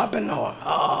fly for half an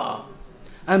hour.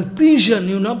 And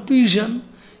pigeon, pigeon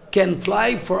can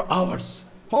fly for hours.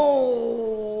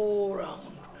 Oh, round.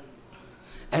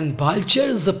 And vulture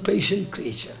is a patient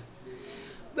creature.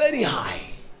 Very high.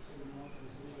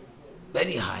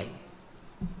 Very high.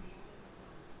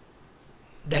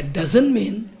 that doesn't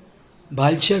mean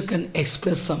vulture can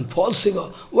express some false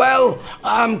ego. Well,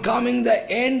 I am coming the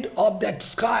end of that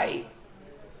sky.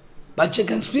 Vulture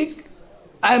can speak.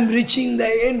 I am reaching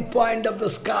the end point of the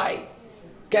sky.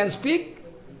 Can speak?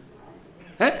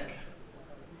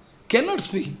 Cannot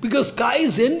speak, because sky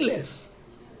is endless.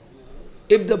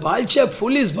 If the vulture,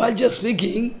 foolish vulture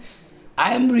speaking,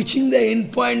 I am reaching the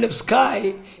end point of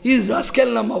sky, he is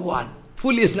rascal number one,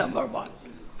 foolish number one.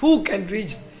 Who can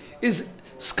reach?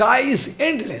 Sky is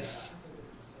endless.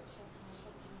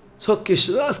 So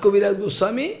Krishnadas Kaviraj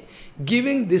Goswami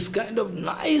giving this kind of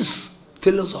nice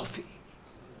philosophy,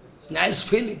 nice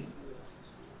feeling.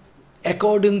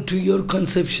 According to your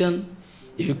conception,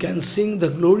 you can sing the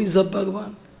glories of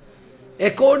Bhagavan.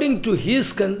 According to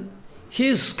his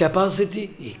capacity,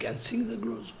 he can sing the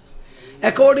glories.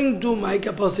 According to my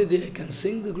capacity, I can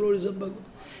sing the glories of Bhagavan.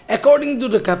 According to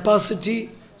the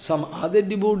capacity, some other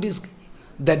devotees,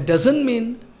 that doesn't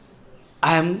mean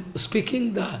I am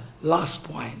speaking the last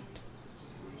point,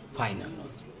 final.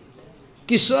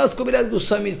 Krishnadas Kaviraj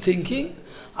Goswami is thinking,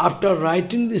 after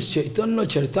writing this Chaitanya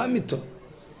Charitamrita,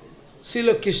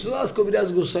 Srila Krishnadas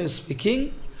Kaviraj Goswami is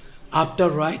speaking, after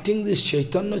writing this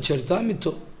Chaitanya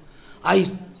Charitamrita,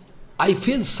 I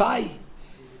feel shy.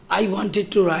 I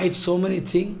wanted to write so many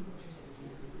things,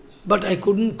 but I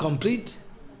couldn't complete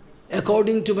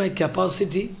according to my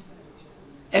capacity.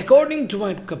 According to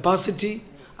my capacity,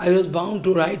 I was bound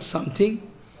to write something,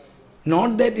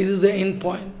 not that it is the end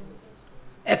point.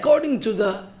 According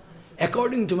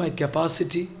to my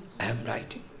capacity, I am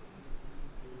writing.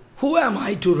 Who am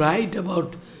I to write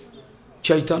about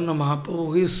Chaitanya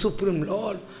Mahaprabhu, his Supreme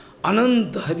Lord,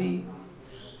 Ananta Hari?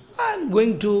 I am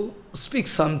going to speak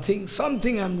something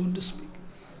I am going to speak.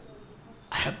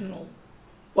 I have no,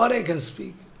 what I can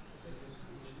speak.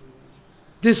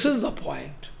 This is the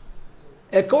point.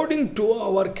 According to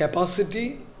our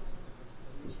capacity,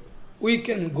 we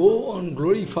can go on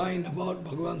glorifying about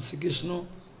Bhagavan Sri Krishna.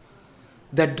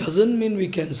 That doesn't mean we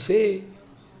can say,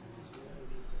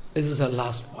 this is the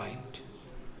last point.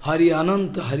 Hari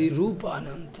Ananta, Hari Rupa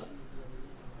Ananta.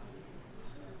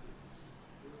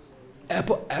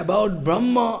 About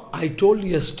Brahma, I told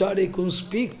yesterday, I couldn't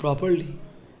speak properly.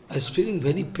 I was feeling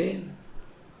very pain.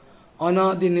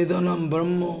 Anadi Nidanam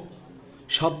Brahma,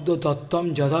 Shabda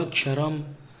Tattam Jadaksharam,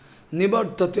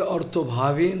 Nibartate Artho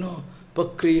Bhavena,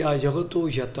 Pakriya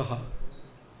Jagato Yataha,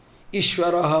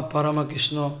 Ishvaraha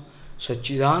Paramakishna,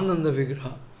 Sachidananda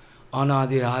Vigraha,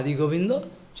 Anadi Radhi Govinda,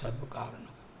 Sarvakarana.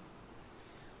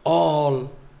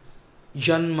 All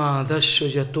Janma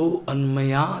Dasya Jato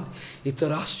Anmayad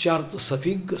Itarascharto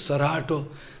Savigga Sarato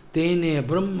Tene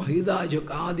Brahma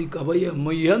Hidajak Adi Kavaya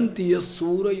Mayanti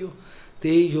Yasurayo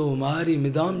Tejo Mari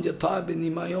Midam Jatha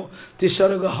Binimayo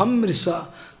Tisarga Hamrisa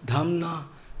Dhamna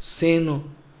Seno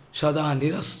Sada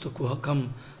Nirastu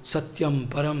Kuhakam Satyam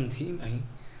Param Dhimahi.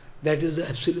 That is the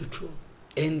absolute truth,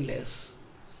 endless.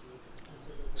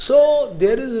 So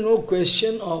there is no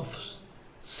question of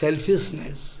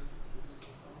selfishness.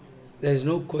 There is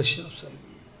no question of self.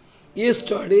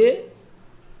 Yesterday,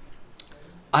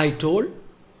 I told,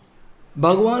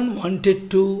 Bhagavan wanted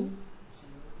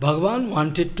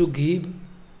to give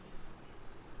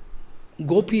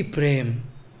Gopi Prem,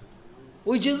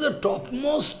 which is the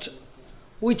topmost,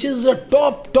 which is the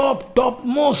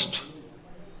topmost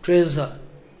treasure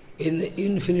in the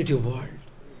infinity world.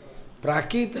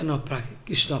 Prakrit and Aprakrit,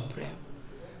 Krishna Prem.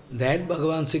 That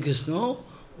Bhagavan Sri Krishna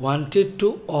wanted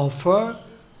to offer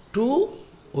to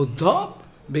Uddhava,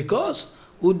 because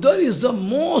Uddhava is the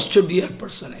most dear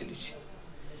personality.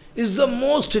 Is the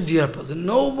most dear person.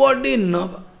 Nobody,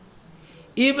 no.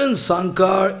 Even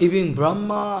Shankar, even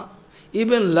Brahma,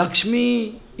 even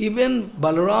Lakshmi, even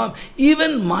Balaram,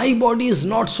 even my body is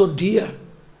not so dear.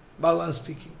 Bhagavan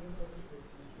speaking.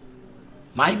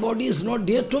 My body is not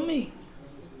dear to me.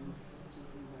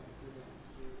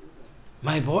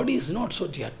 My body is not so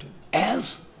dear to me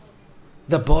as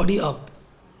the body of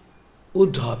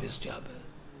Uddhava is dear.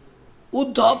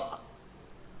 Uddhava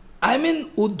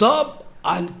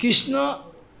and Krishna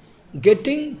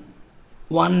getting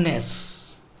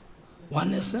oneness.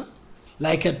 Oneness, huh?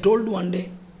 Like I told one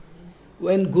day,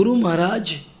 when Guru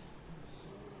Maharaj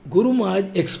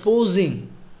exposing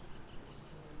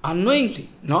unknowingly,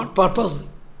 not purposely,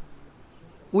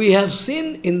 we have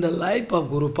seen in the life of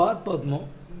Guru Padma,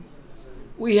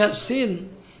 we have seen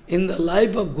in the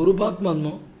life of Guru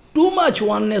Padma too much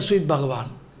oneness with Bhagavan.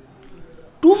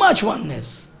 Too much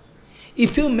oneness.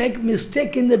 If you make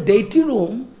mistake in the deity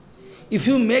room, if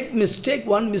you make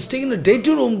one mistake in the deity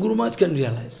room, Guru Maharaj can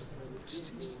realize.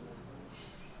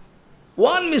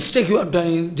 One mistake you have done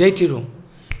in deity room,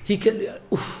 he can realize,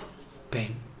 oof,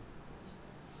 pain.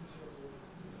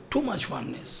 too much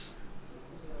oneness.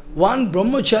 One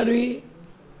brahmachari,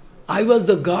 I was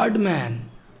the guard man.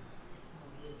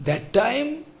 That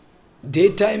time,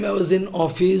 daytime I was in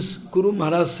office, Guru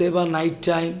Maharaj Seva, night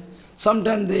time.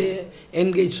 Sometimes they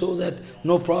engage so that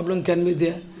no problem can be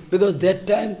there. Because that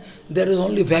time there is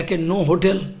only vacant, no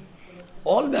hotel.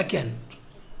 All vacant.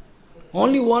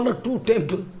 Only one or two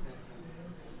temples.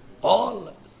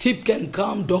 All thief can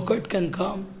come, dacoit can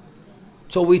come.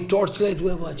 So we torchlight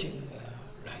we are watching.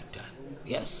 Right time.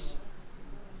 Yes.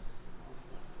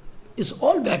 It's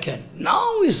all vacant.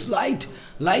 Now it's light,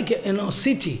 like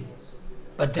city.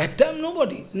 But that time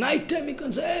nobody. Night time you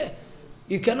can say, hey,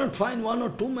 you cannot find one or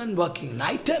two men working.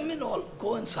 Night time all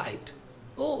go inside.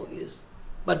 Oh, yes.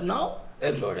 But now,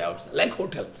 everybody outside, like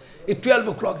hotel. At 12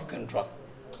 o'clock you can drop.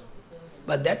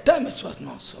 But that time it was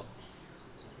not so.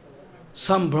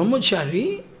 Some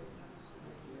brahmachari,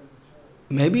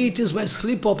 maybe it is my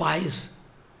slip of eyes.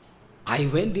 I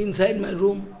went inside my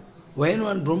room. When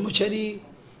one brahmachari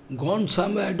gone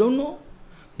somewhere, I don't know.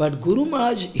 But Guru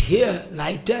Maharaj here,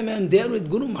 night time I am there with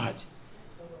Guru Maharaj.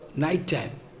 Night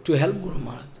time, to help Guru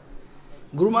Maharaj.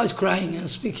 Guru Maharaj crying and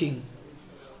speaking.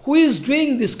 Who is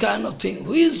doing this kind of thing?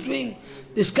 Who is doing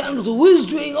this kind of thing? Who is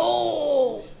doing?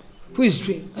 Oh! Who is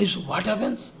doing? I said, what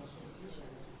happens?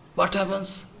 What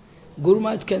happens? Guru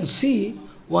Maharaj can see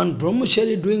one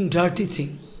brahmachari doing dirty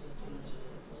thing.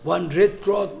 One red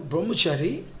cloth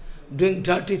brahmachari doing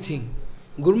dirty thing.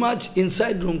 Guru Maharaj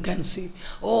inside room can see,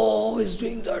 oh, he's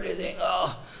doing dirty thing.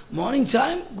 Oh. Morning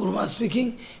time, Guru Maharaj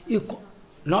speaking,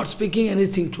 not speaking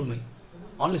anything to me.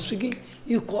 Only speaking,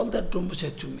 you call that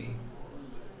brahmachari to me.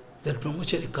 That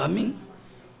brahmachari coming,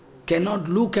 cannot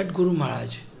look at Guru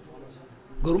Maharaj.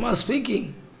 Guru Maharaj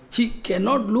speaking, he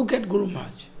cannot look at Guru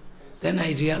Maharaj. Then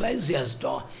I realized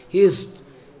he is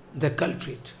the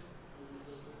culprit.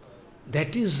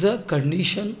 That is the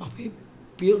condition of a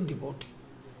pure devotee.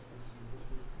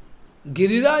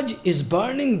 Giriraj is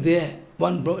burning there,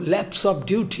 one lapse of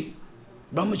duty,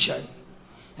 brahmachari,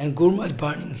 and Guru Maharaj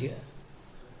burning here.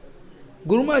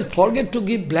 Guru Maharaj forget to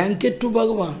give blanket to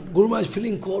Bhagavan. Guru Maharaj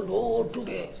feeling cold, oh,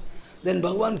 today. Then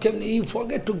Bhagavan came, he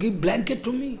forget to give blanket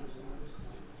to me.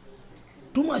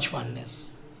 Too much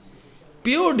oneness.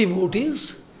 Pure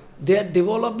devotees, they are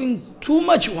developing too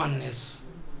much oneness.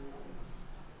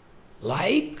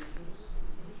 Like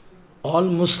all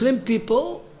Muslim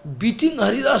people beating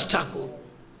Haridas Thakur.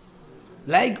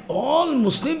 Like all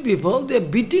Muslim people, they are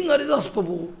beating Haridas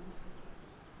Prabhu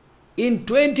in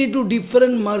 22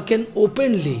 different markets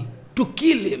openly to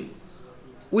kill him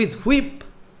with whip.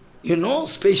 You know,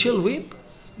 special whip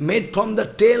made from the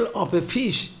tail of a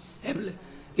fish.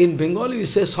 In Bengali we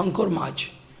say Sankar Mach.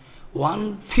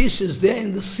 One fish is there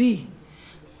in the sea.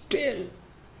 Tail,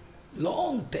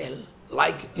 long tail,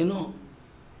 like,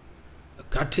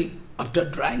 cutting. After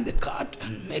drying the cut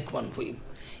and make one whip.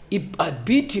 If I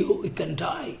beat you, you can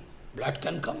die. Blood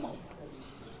can come out.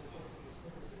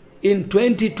 In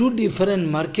 22 different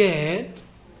markets,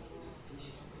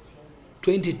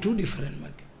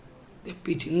 they're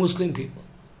beating Muslim people.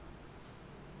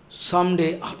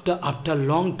 Someday, after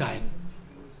long time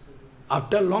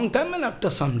and after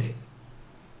someday,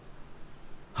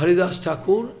 Haridas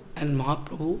Thakur and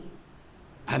Mahaprabhu,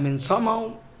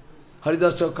 somehow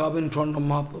Haridas Thakur come in front of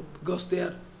Mahaprabhu because they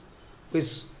are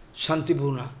with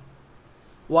Shantipurna.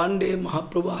 One day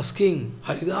Mahaprabhu asking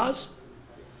Haridas,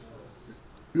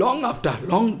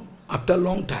 after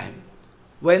long time,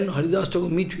 when Haridas Thakur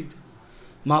meet with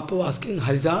Mahaprabhu asking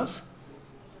Haridas,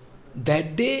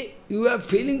 that day you are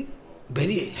feeling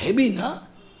very heavy, na?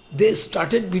 They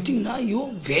started beating, na?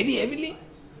 You very heavily.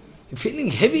 You're feeling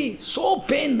heavy, so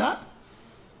pain, na?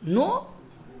 No.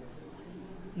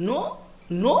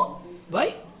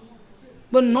 Why?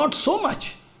 But not so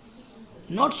much.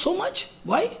 Not so much.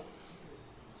 Why?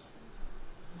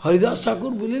 Haridas Thakur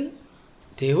willing,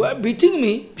 they were beating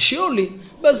me, surely,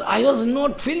 but I was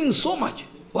not feeling so much.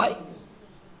 Why?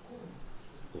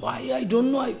 Why? I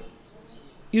don't know.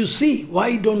 You see, why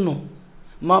I don't know.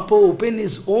 Mahaprabhu opened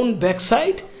his own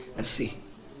backside and see.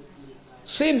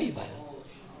 See me,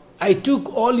 I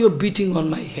took all your beating on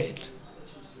my head.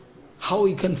 How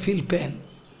you can feel pain?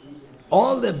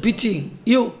 All the beating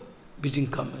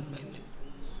come in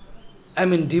my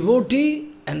life.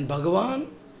 Devotee and Bhagavan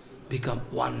become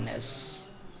oneness.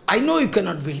 I know you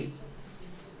cannot believe.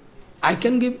 I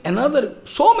can give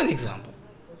so many examples.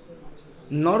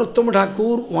 Narottama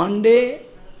Thakur one day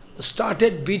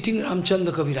started beating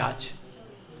Ramchandra Kaviraj.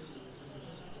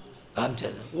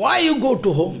 Ramchandra, why you go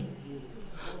to home?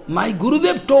 My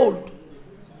Gurudev told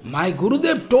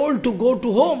to go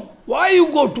to home. Why you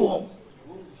go to home?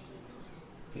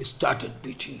 He started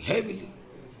beating heavily.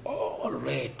 Oh. all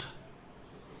red.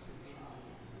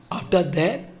 After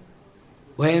that,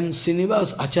 when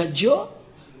Srinivas Acharya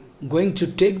going to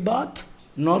take bath,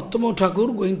 Narottama Thakur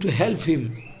going to help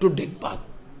him to take bath.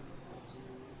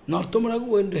 Narottama Thakur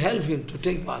going to help him to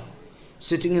take bath.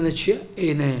 Sitting in a chair,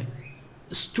 in a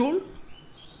stool,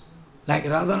 like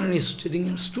Radharani is sitting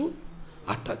in a stool,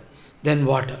 then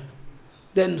water.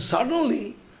 Then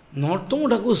suddenly, Narottama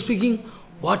Thakur speaking,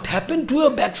 what happened to your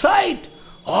backside?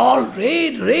 All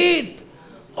red,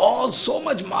 all so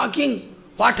much marking.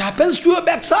 What happens to your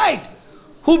backside?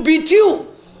 Who beat you?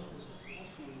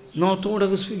 Narottama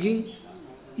Thakur speaking,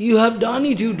 you have done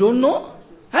it, you don't know?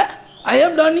 Huh? I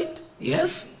have done it.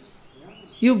 Yes.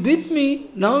 You beat me,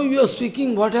 now you are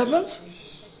speaking, what happens?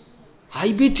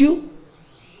 I beat you.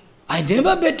 I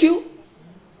never beat you.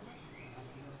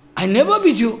 I never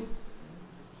beat you.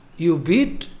 You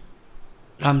beat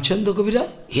Ramchandra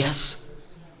Kaviraj? Yes.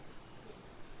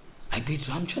 I beat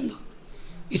Ramchandra.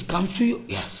 It comes to you?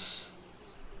 Yes.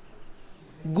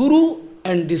 Guru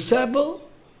and disciple,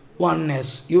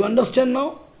 oneness. You understand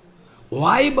now?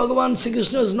 Why Bhagavan Sri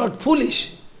Krishna is not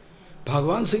foolish?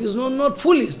 Bhagavan Sri Krishna is not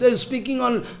foolish. They are speaking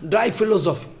on dry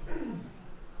philosophy.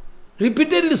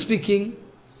 Repeatedly speaking,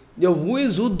 who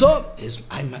is Uddhava? Is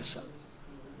I myself.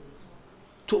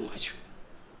 Too much.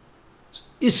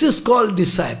 This is called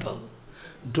disciple.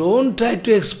 Don't try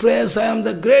to express, I am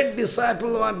the great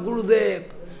disciple of my Gurudev,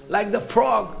 like the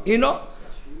frog, you know.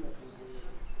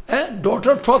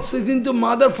 Daughter frog speaking to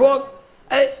mother frog.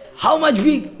 How much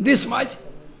big? This much.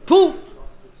 Pooh.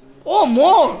 Oh,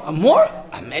 more. More?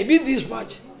 Maybe this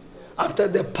much. After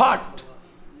they part.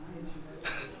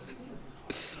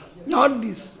 Not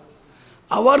this.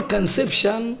 Our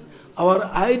conception, our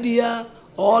idea,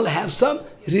 all have some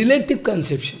relative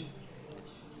conception.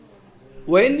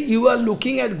 When you are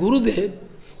looking at Gurudev,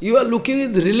 you are looking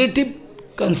with relative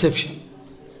conception.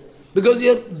 Because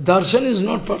your darshan is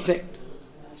not perfect.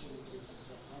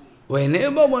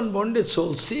 Whenever one bonded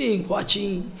soul, seeing,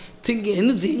 watching, thinking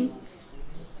anything,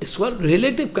 it's called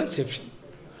relative conception,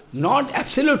 not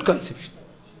absolute conception.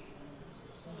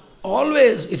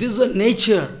 Always, it is a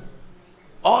nature.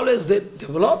 Always they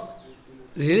develop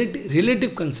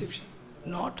relative conception,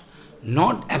 not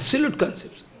absolute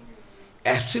conception.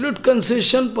 Absolute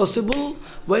conception possible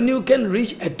when you can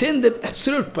attain that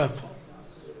absolute purpose.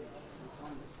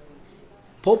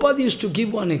 Prabhupada used to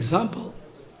give one example.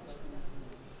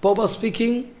 Prabhupada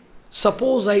speaking,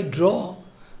 suppose I draw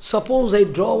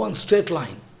one straight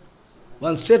line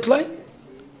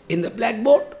in the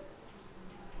blackboard.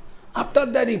 After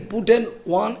that he put in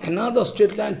another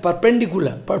straight line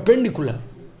perpendicular.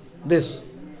 This.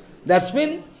 That's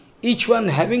mean each one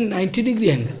having 90-degree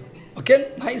angle.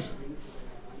 Okay, nice.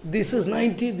 This is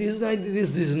 90, this is 90,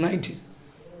 this is 90.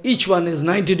 Each one is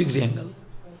 90-degree angle.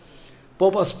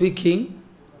 Prabhupada speaking,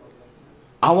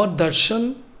 our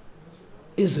darshan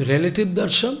is relative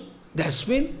darshan. That's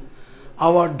mean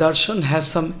our darshan has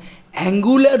some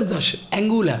angular darshan.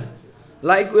 Angular.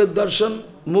 Like with darshan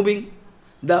moving,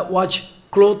 the watch,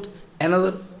 cloth,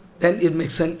 another, then it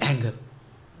makes an angle.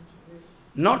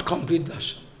 Not complete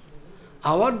darshan.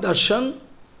 Our darshan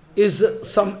is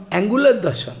some angular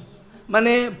darshan.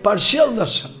 Mane partial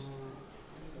darshan.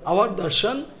 Our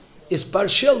darshan is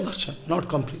partial darshan, not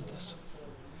complete darshan.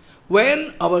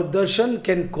 When our darshan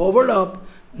can cover up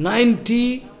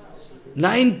 90,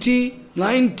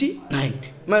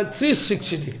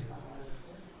 360 degrees.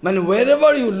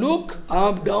 Wherever you look,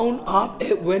 up, down, up,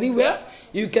 anywhere,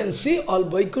 you can see all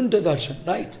Vaikuntha darshan,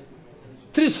 right?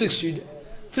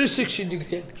 360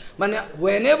 degree.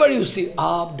 Whenever you see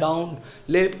up, down,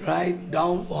 left, right,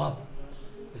 down, up,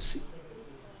 you see.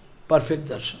 Perfect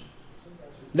darshan.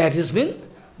 That is mean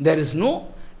there is no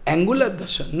angular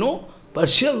darshan, no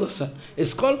partial darshan.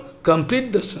 It's called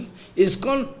complete darshan. It's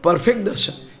called perfect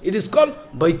darshan. It is called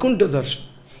Vaikuntha darshan.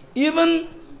 Even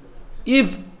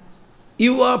if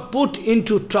you are put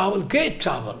into trouble, great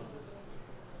trouble,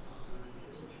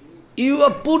 you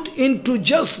are put into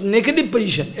just negative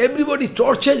position, everybody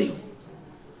torture you,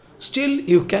 still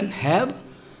you can have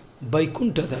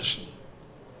Vaikuntha darshan.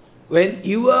 When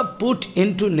you are put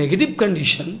into negative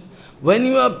condition, when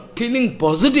you are feeling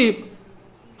positive,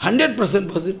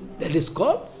 100% positive, that is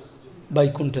called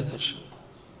Vaikuntha darshan.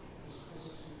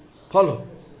 Follow.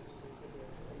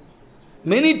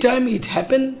 Many times it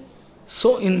happened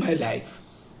so in my life.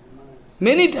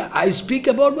 Many times I speak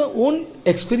about my own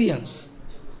experience.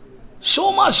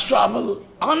 So much trouble,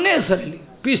 unnecessarily.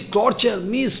 Please torture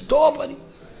me, stop. I'm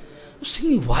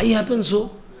saying, why happens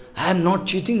so? I am not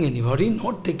cheating anybody,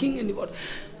 not taking anybody.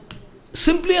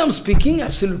 Simply I am speaking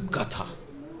absolute katha.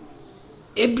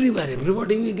 Everywhere,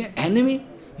 everybody will get enemy,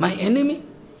 my enemy.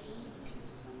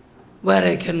 Where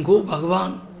I can go,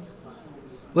 Bhagavan?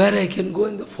 Where I can go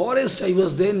in the forest? I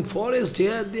was there in forest,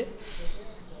 here, there.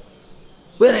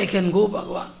 Where I can go,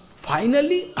 Bhagavan?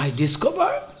 Finally, I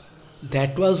discovered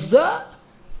that was the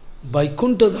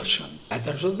Vaikuntha Darshan. And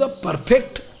that was the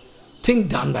perfect thing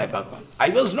done by Bhagavan. I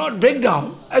was not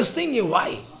breakdown. I was thinking,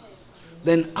 why?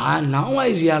 Then now I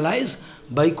realize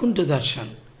Vaikuntha Darshan.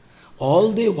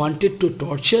 All they wanted to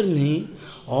torture me,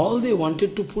 all they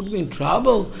wanted to put me in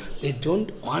trouble, they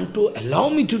don't want to allow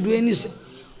me to do anything.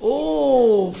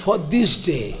 Oh, for this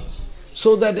day,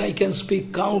 so that I can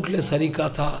speak countless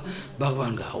Harikatha,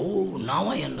 Bhagavan. Oh, now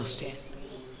I understand.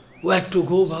 Where to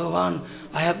go, Bhagavan?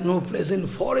 I have no place in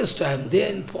forest, I am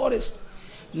there in forest.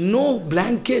 No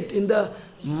blanket in the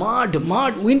mud,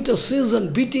 winter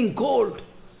season, beating cold,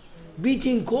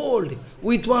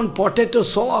 with one potato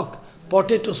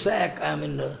sack, I am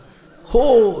in the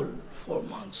hole 4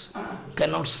 months,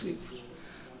 cannot sleep.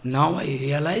 Now I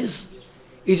realize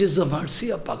it is the mercy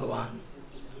of Bhagavan.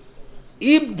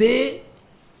 If they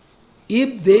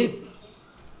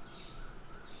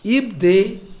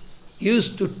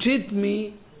used to treat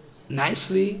me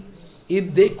nicely,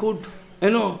 if they could,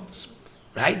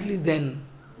 rightly, then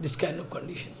this kind of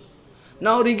condition.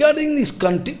 Now regarding this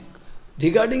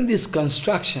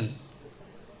construction,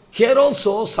 here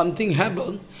also something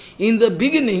happened. In the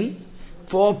beginning,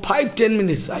 for 5-10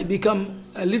 minutes, I become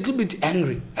a little bit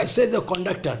angry. I said the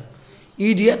conductor,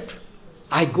 idiot,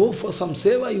 I go for some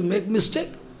seva, you make mistake.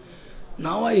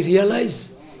 Now I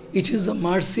realize it is the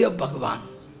mercy of Bhagavan.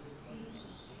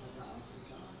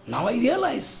 Now I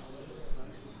realize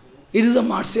it is the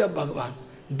mercy of Bhagavan.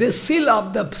 They seal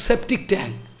up the septic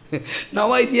tank.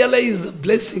 Now I realize the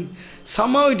blessing.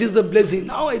 Somehow it is the blessing.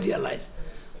 Now I realize.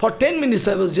 For 10 minutes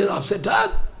I was just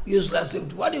upset. Useless.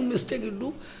 What you mistake you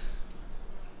do?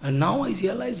 And now I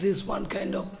realize this one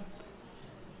kind of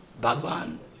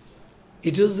Bhagavan.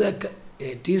 It is a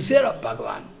teaser of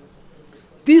Bhagavan.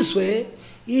 This way,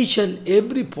 each and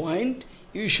every point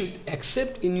you should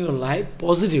accept in your life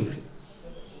positively.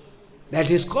 That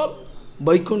is called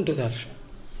Vaikuntha Darshan.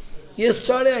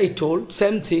 Yesterday I told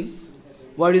same thing.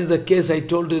 What is the case I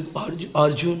told it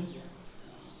Arjun?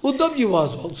 Uddhava Ji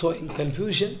was also in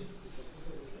confusion.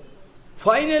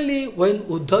 Finally, when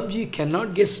Uddhava Ji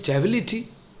cannot get stability,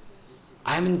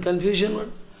 I am in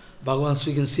confusion. Bhagavan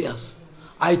speaking, see us.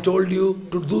 I told you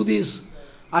to do this.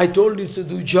 I told you to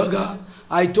do yoga.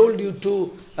 I told you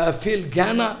to feel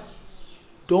jnana.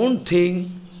 Don't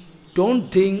think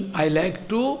I like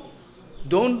to,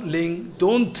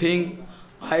 don't think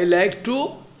I like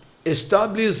to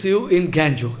establish you in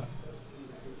Gyan Yoga.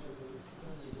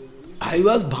 I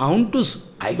was bound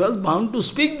to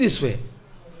speak this way,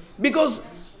 because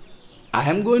I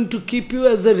am going to keep you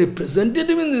as a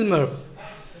representative in this matter.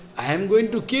 I am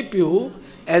going to keep you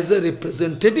as a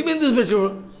representative in this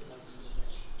matter.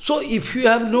 So if you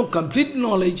have no complete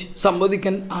knowledge, somebody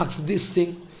can ask this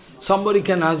thing, somebody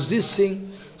can ask this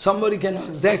thing, somebody can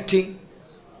ask that thing.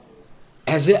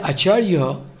 As an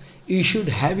Acharya, you should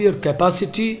have your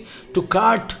capacity to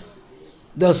cut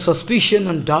the suspicion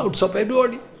and doubts of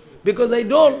everybody. Because I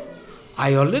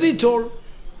already told,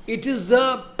 it is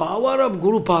the power of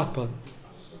Guru Padma.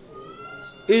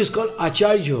 It is called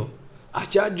Acharya.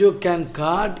 Acharya can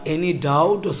cut any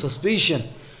doubt or suspicion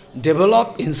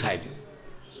developed inside you.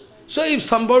 So if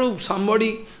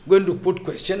somebody going to put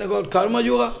question about Karma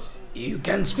Yoga, you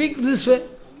can speak this way.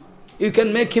 You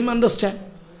can make him understand.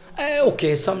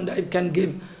 Okay, someday can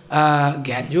give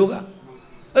Gyan Yoga.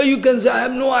 You can say, I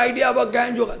have no idea about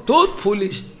Gyan Yoga. Totally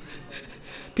foolish.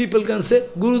 People can say,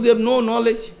 Gurudev no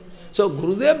knowledge. So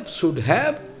Gurudev should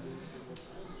have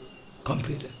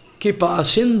completed. Kipa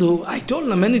Sindhu, I told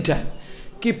them many times.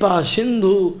 Kipa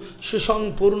Sindhu,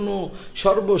 Shusang Purno,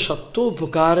 Sarva Satto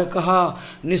Pukarakaha,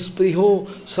 Nispriho,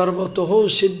 Sarvatoho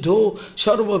Siddho,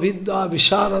 Sarva Vidya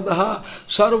Visharadaha,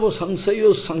 Sarva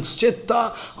Sansayo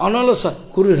Sanschetta, Analasa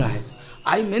Kurirahit.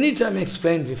 I many times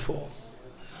explained before.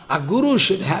 A Guru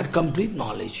should have complete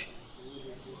knowledge.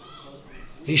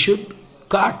 He should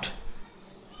cut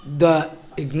the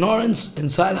ignorance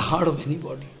inside the heart of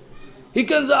anybody. He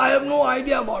can say, I have no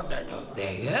idea about that.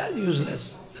 They are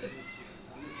useless.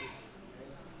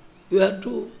 You have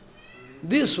to,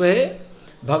 this way,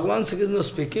 Bhagavan Sri Krsna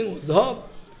speaking, Uddhava,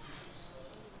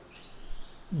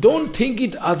 don't think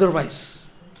it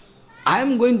otherwise. I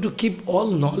am going to keep all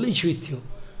knowledge with you.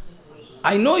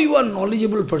 I know you are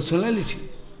knowledgeable personality.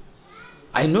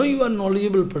 I know you are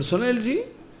knowledgeable personality.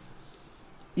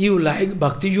 You like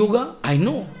Bhakti Yoga, I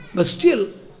know. But still,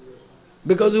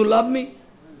 because you love me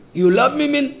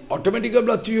means automatically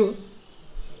Bhakti Yoga.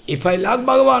 If I like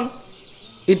Bhagavan,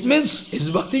 it means it's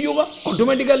Bhakti Yoga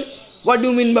automatically. What do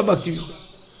you mean by Bhakti Yoga?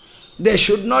 There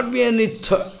should not be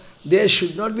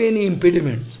any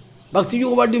impediments. Bhakti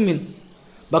Yoga, what do you mean?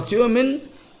 Bhakti Yoga means,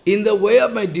 in the way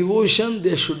of my devotion,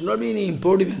 there should not be any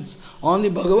impediments. Only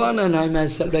Bhagavan and I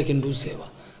myself, I can do seva.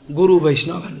 Guru,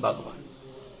 Vaishnava and Bhagavan.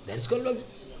 That's called Bhakti.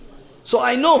 So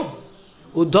I know,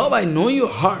 Uddhava, I know your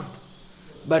heart,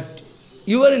 but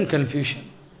you are in confusion.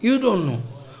 You don't know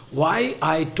why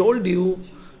I told you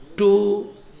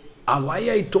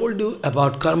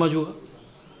about Karma Yoga,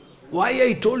 why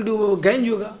I told you about Gyan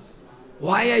Yoga,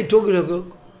 why I told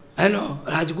you, I know,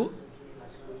 Rajgu,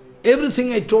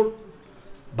 everything I told,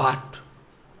 but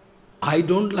I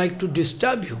don't like to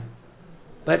disturb you.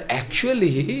 But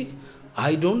actually,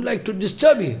 I don't like to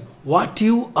disturb you. What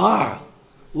you are,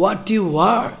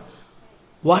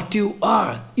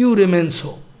 you remain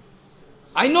so.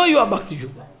 I know you are Bhakti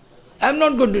Yoga. I am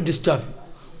not going to disturb you.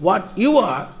 What you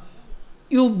are,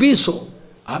 you be so.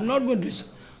 I am not going to disturb.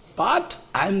 But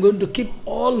I am going to keep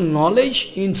all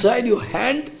knowledge inside your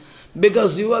hand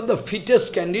because you are the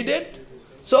fittest candidate.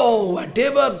 So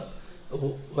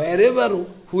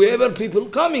whoever people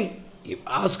coming, if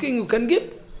asking, you can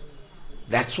give.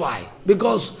 That's why.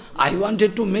 Because I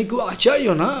wanted to make you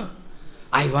Acharya, na?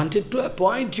 I wanted to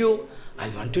appoint you.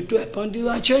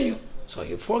 Acharya. So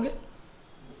you forget.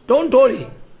 Don't worry.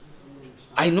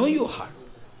 I know your heart.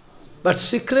 But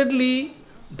secretly,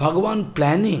 Bhagavan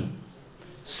planning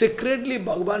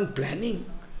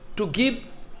to give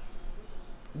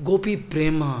Gopi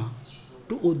Prema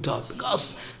to Uddhava,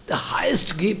 because the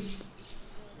highest gift.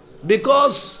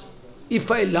 Because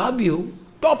if I love you,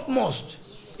 topmost,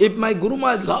 if my Guru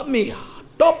Maharaj love me,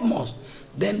 topmost,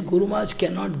 then Guru Maharaj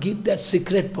cannot give that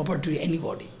secret property to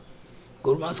anybody.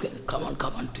 Guru Maharaj can, come on,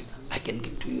 I can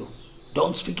give to you.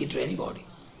 Don't speak it to anybody.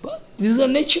 But this is a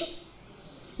nature.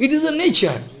 It is a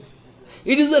nature.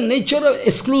 It is the nature of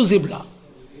exclusive love.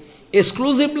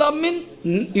 Exclusive love means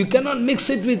you cannot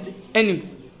mix it with any.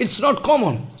 It's not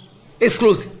common.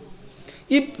 Exclusive.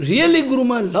 If really Guru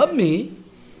Maharaj love me,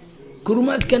 Guru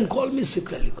Maharaj can call me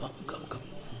secretly. Come.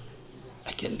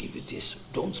 I can give you this.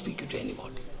 Don't speak it to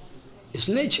anybody. It's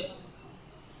nature.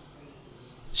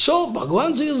 So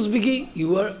Bhagavan is speaking,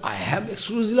 I have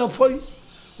exclusive love for you.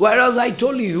 Whereas I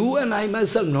told you and I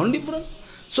myself non-different.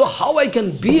 So how I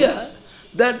can bear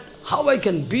that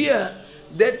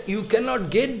you cannot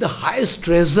get the highest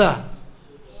treasure?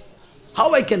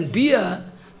 How I can bear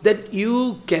that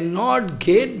you cannot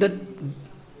get the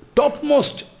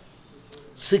topmost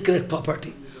secret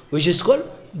property, which is called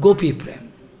Gopi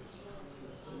Prem.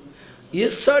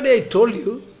 Yesterday I told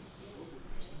you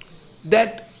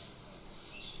that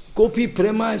Gopi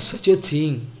Prema is such a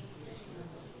thing.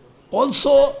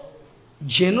 Also,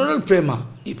 general Prema,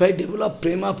 if I develop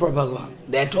Prema for Bhagavan,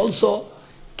 that also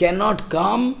cannot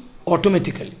come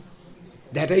automatically.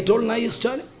 That I told now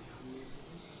yesterday.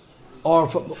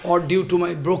 Or due to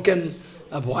my broken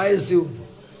voice,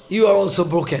 you are also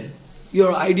broken.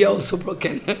 Your idea also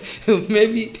broken.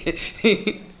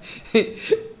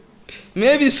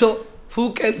 Maybe so.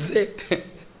 Who can say?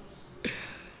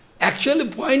 Actually,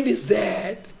 point is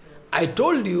that I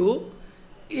told you,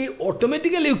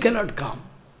 automatically you cannot come.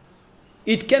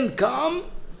 It can come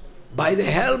by the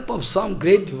help of some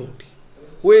great devotee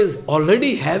who is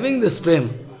already having this prema.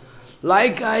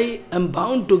 Like I am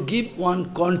bound to give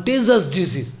one contagious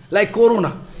disease, like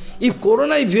corona. If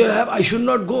you have, I should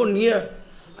not go near.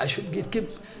 I should keep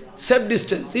safe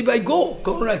distance. If I go,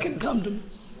 corona can come to me.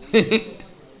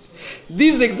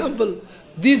 This example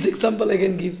I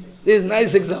can give. This is a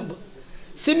nice example.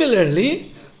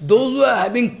 Similarly, those who are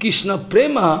having Krishna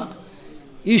Prema,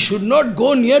 you should not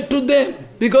go near to them,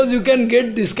 because you can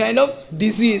get this kind of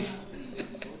disease.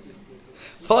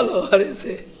 Follow what I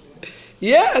say.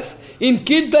 Yes, in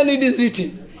Kirtan it is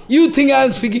written. You think I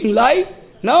am speaking lie?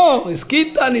 No, it's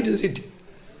Kirtan it is written.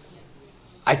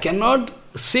 I cannot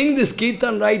sing this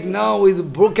Kirtan right now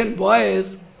with broken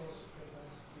voice.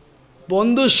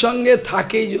 Bandhu sange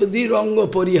thake jodi rango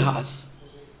parihas.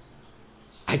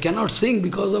 I cannot sing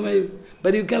because of my...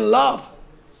 But you can laugh.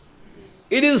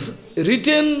 It is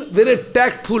written very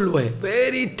tactful way,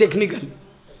 very technical.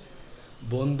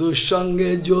 Bandhu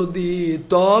sange jodi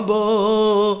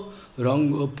taba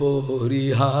rango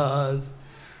parihas.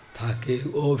 Thake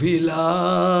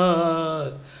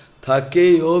ovila,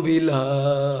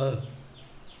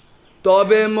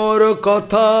 Tobe mor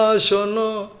katha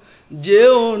shono,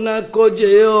 jeo nako,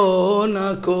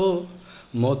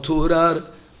 Mathurar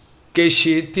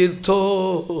keshi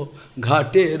tirtho,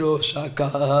 ghatero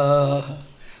shaka.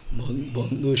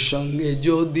 Bandhu sange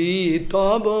jodi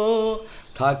tabo,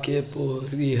 thake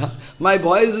poriha. My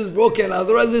voice is broken,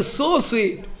 otherwise it's so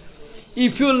sweet.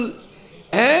 If you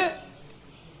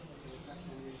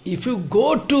if you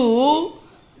go to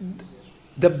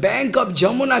the bank of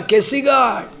Jamuna,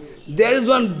 Kesigarh, there is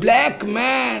one black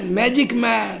man, magic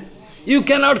man. You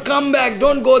cannot come back,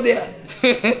 don't go there.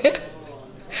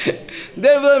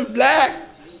 There was a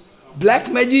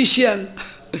black magician.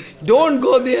 Don't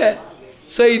go there.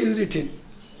 So it is written.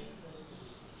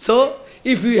 So,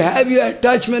 if you have your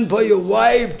attachment for your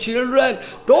wife, children,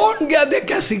 don't get the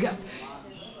Kesigarh.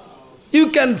 You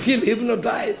can feel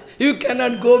hypnotized. You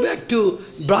cannot go back to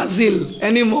Brazil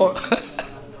anymore.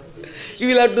 You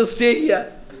will have to stay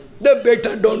here. The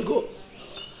better don't go.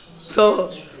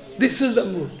 So, this is the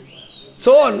mood.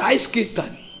 So, nice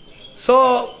kirtan.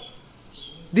 So,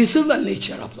 this is the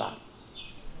nature of love.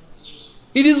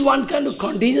 It is one kind of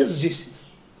contagious disease.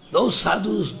 Those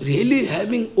sadhus really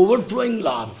having overflowing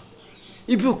love.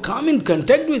 If you come in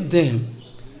contact with them,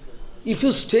 if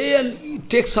you stay and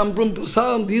take some from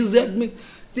prasad, this, that,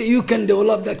 you can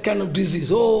develop that kind of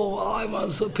disease. Oh, I'm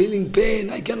also feeling pain,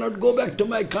 I cannot go back to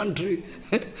my country.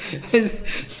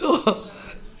 So,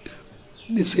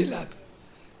 this will happen.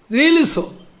 Really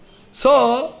so.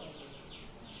 So,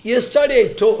 yesterday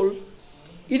I told,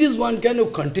 it is one kind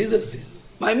of contagious disease.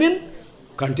 I mean,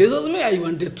 contagious means I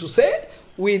wanted to say,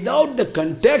 without the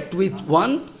contact with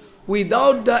one,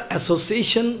 without the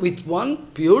association with one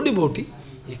pure devotee,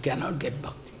 you cannot get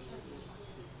bhakti.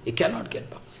 You cannot get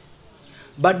bhakti.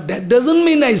 But that doesn't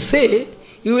mean I say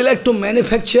you will have to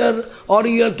manufacture or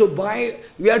you have to buy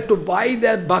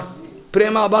that bhakti,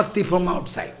 prema bhakti from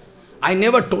outside. I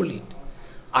never told it.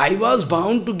 I was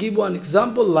bound to give one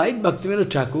example like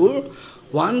Bhaktivinoda Thakur,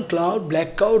 one cloud,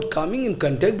 black cloud coming in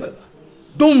contact with,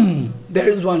 doom, there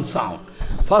is one sound.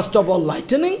 First of all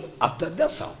lightning, after the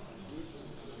sound.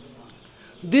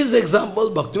 This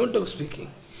example, Bhaktivinoda Thakur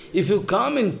speaking. If you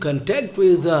come in contact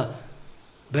with a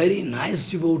very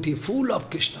nice devotee, full of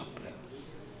Krishna prema,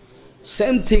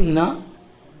 same thing na,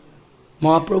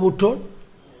 Mahaprabhu told,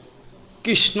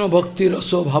 Krishna bhakti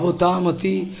raso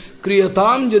bhavatamati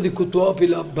kriyatam jadi kutvapi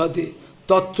labhate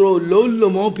tatro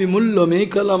lollomopi mullo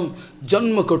mekalam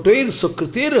janma kotair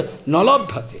sukritir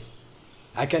nalabhate.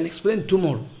 I can explain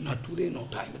tomorrow, not today, no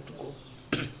time to go.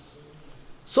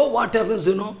 So what happens,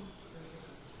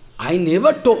 I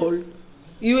never told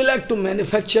you will have to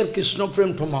manufacture Krishna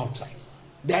prema from outside.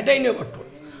 That I never told.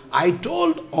 I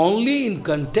told only in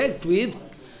contact with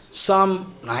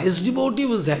some nice devotee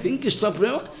who is having Krishna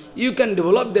prema, you can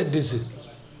develop that disease.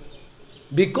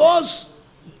 Because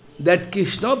that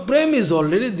Krishna prema is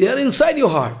already there inside your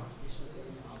heart.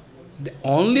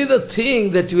 Only the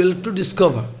thing that you will have to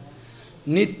discover.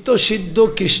 Nitya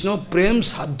siddho Krishna prem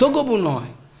sadho gobu noy.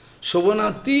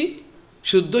 Shobhanati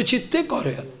shuddho chitte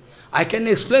karayat. I can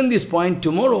explain this point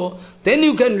tomorrow, then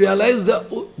you can realize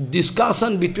the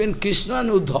discussion between Krishna and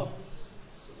Uddhava.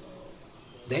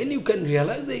 Then you can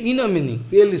realize the inner meaning,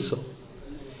 really so.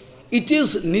 It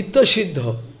is Nitya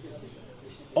Siddha.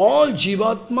 All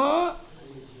Jivatma,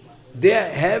 they are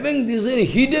having this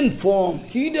hidden form.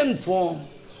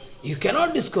 You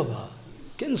cannot discover.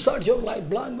 You can search your life,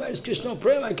 blind, where is Krishna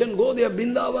Prema? I can go there,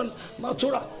 Vrindavan,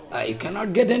 Mathura. You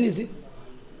cannot get anything.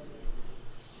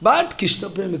 But Krishna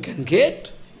Prema can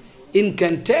get in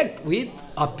contact with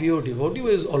a pure devotee who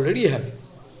is already having.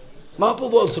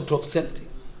 Mahaprabhu also told same thing.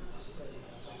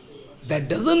 That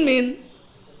doesn't mean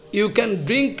you can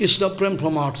bring Krishna Prema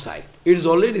from outside. It is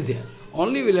already there.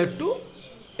 Only we'll have to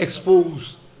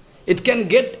expose. It can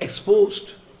get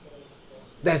exposed.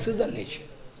 That is the nature.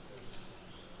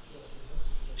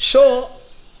 So,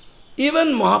 even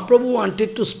Mahaprabhu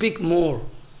wanted to speak more.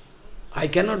 I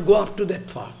cannot go up to that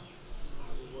far.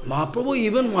 Mahaprabhu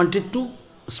even wanted to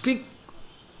speak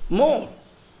more.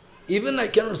 Even I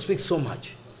cannot speak so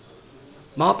much.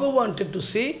 Mahaprabhu wanted to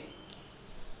say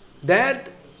that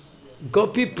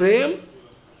Gopi Prem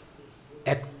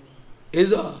is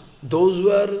those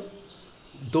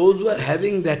who are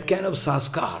having that kind of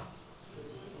sanskar.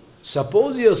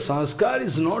 Suppose your sanskar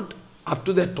is not up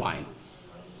to that point.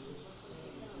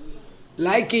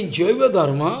 Like in Jaiva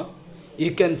Dharma,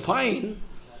 you can find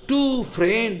two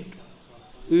friends.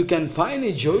 You can find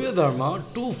in Jaiva Dharma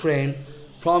two friends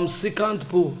from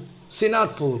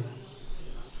Sinathpur.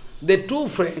 The two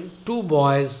friends, two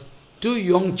boys, two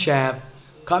young chap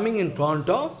coming in front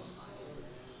of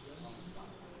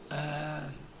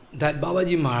that Uddhava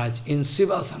Ji Maharaj in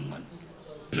Shiva Sangan.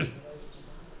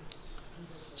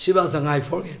 Shiva Sangan, I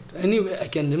forget. Anyway, I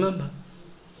can remember.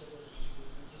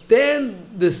 Then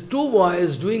these two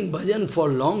boys doing bhajan for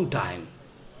a long time.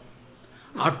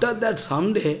 After that,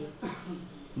 someday,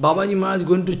 Baba Maharaj is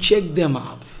going to check them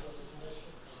up.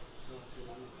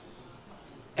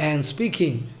 And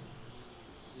speaking,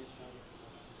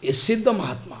 is Siddha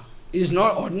Mahatma, is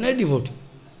not ordinary devotee.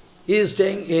 He is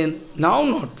staying in, now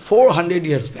not, 400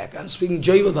 years back. I am speaking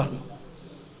Jaiva Dharma.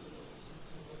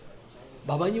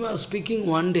 Baba Ji was speaking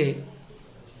one day,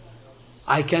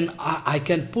 I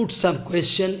can put some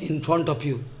question in front of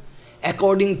you.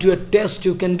 According to your test,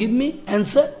 you can give me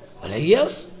answer? Well,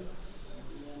 yes.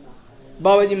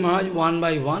 Baba Ji Maharaj, one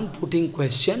by one, putting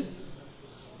question.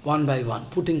 One by one,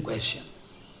 putting question.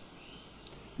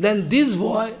 Then this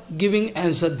boy giving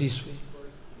answer this way.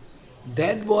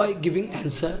 That boy giving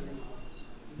answer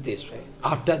this way.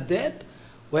 After that,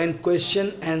 when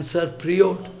question-answer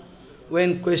period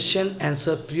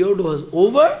was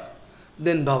over,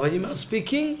 then Babaji was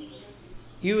speaking,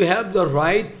 you have the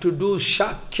right to do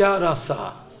Shakya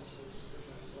Rasa.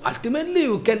 Ultimately,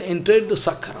 you can enter into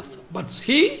Shakya Rasa, but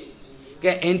he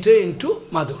can enter into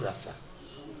Madhur Rasa.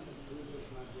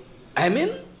 I mean,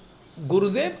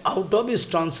 Gurudev, out of his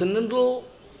transcendental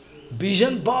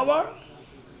vision power,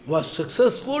 was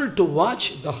successful to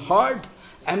watch the heart,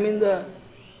 I mean the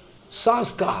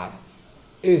sanskar,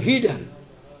 hidden.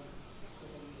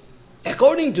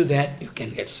 According to that, you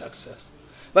can get success.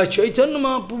 But Chaitanya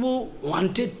Mahaprabhu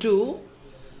wanted to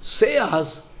say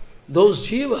us, those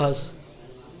jivas,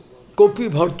 Kopi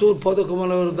Bhartur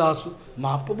Padakamalur Das,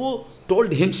 Mahaprabhu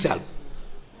told himself.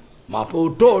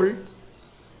 Mahaprabhu told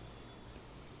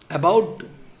about,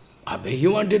 he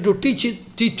wanted to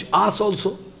teach us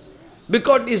also.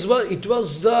 Because it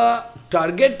was the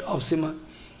target of Sriman.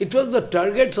 It was the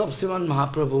target of Sriman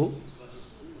Mahaprabhu.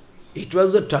 It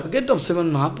was the target of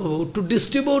Sriman Mahaprabhu to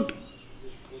distribute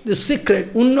the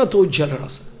secret, Unnata Ujjala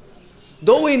Rasa.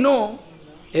 Though we know,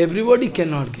 everybody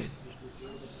cannot get.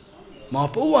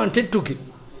 Mahaprabhu wanted to give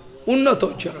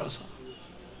Unnata Ujjala Rasa.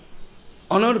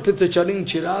 Anarpita charing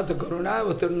chirata karunaya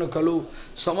vatirna kalu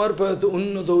samarpayatu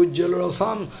unnata ujjala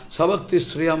rasam sabakti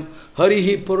sriyam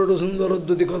harihi purada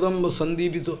sundaradduti kadamba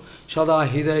sandibito sada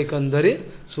hidaya kandare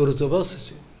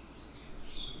swarutabhasasi.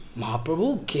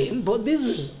 Mahaprabhu came for this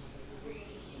reason.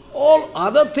 All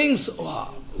other things are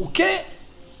okay.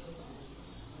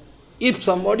 If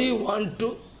somebody want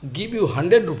to give you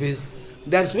 100 rupees,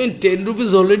 that means 10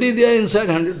 rupees already there inside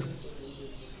 100 rupees.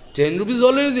 10 rupees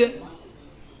already there.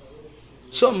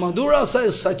 So Madhur Rasa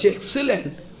is such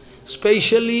excellent,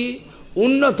 especially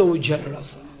Unnata Ujjala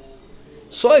Rasa.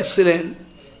 So excellent,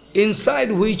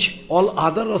 inside which all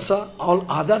other rasa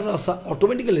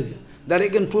automatically there. That I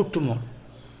can prove tomorrow.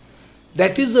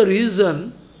 That is the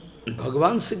reason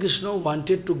Bhagavan Sri Krishna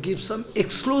wanted to give some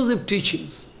exclusive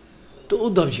teachings to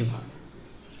Uddhava Ji Maharaj.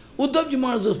 Uddhava Ji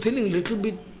Maharaj was feeling a little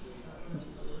bit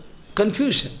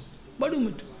confusion. What do you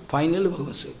mean? Finally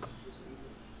Bhagavan Sri Krishna.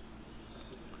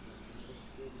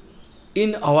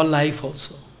 In our life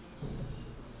also,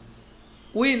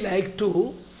 we like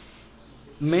to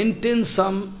maintain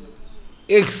some,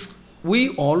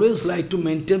 we always like to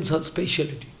maintain some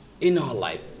speciality in our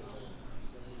life.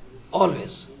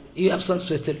 Always. You have some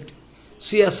speciality.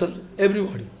 See us,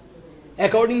 everybody.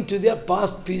 According to their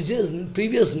past,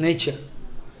 previous nature.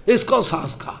 It's called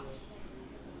sanskar.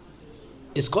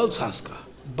 It's called sanskar.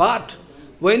 But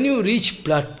when you reach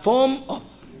platform of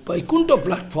Vaikuntha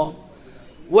platform,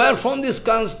 where from this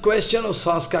question of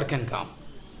sanskar can come?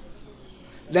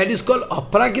 That is called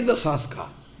aprakita sanskar.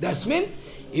 That means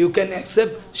you can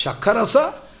accept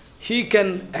shakarasa, he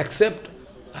can accept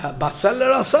vasalya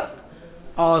rasa,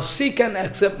 or she can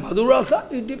accept madhur rasa,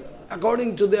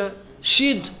 according to the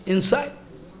seed inside.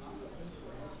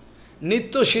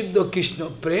 Nitya siddha Krishna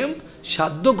prem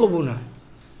sadhya kobuna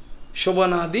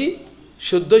shobhanadi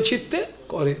shuddha chitte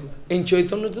kore. In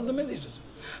Chaitanya Charitamrita meditation.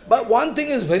 But one thing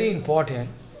is very important,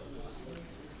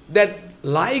 that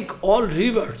like all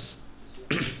rivers,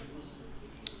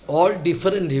 all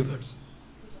different rivers,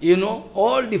 you know,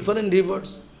 all different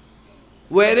rivers,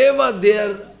 wherever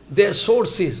their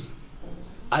source is,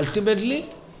 ultimately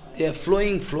they are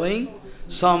flowing.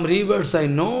 Some rivers I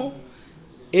know,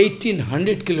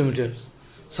 1800 kilometers.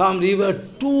 Some river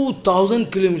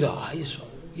 2000 kilometers.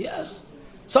 Yes,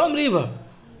 some river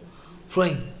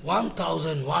flowing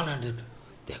 1100.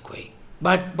 They are going.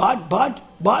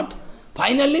 But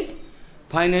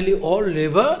finally all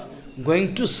river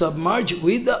going to submerge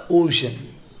with the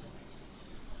ocean.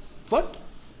 What?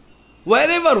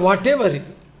 Wherever, whatever river,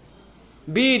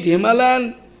 be it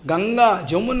Himalayan, Ganga,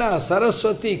 Jamuna,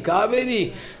 Saraswati,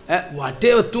 Kaveri,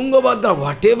 whatever, Tungabhadra,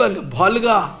 whatever,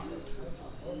 Volga,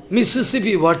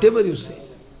 Mississippi, whatever you say.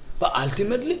 But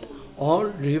ultimately, all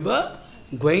river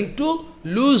going to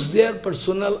lose their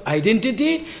personal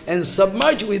identity and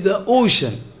submerge with the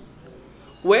ocean.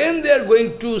 When they are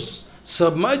going to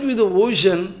submerge with the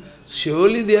ocean,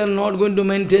 surely they are not going to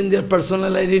maintain their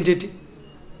personal identity.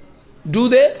 Do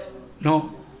they?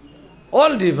 No.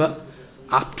 All river,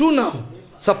 Up to now,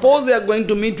 suppose they are going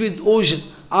to meet with ocean,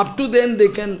 up to then they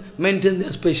can maintain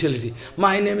their speciality.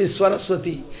 My name is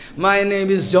Saraswati, my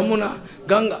name is Jamuna,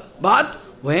 Ganga. But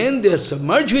when they are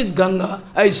submerged with Ganga,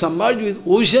 submerged with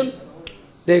ocean,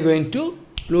 they are going to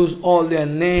lose all their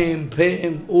name,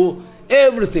 fame,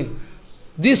 everything.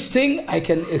 This thing I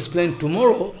can explain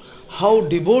tomorrow, how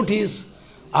devotees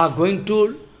are going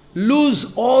to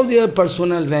lose all their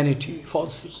personal vanity,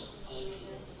 falsity.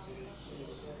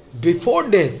 Before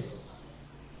death,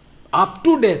 up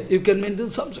to death, you can maintain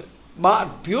something.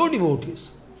 But pure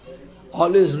devotees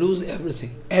always lose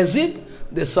everything. As if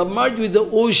they submerge with the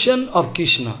ocean of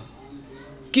Krishna.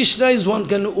 Krishna is one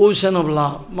kind of ocean of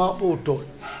love, Mahaprabhu told.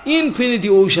 Infinity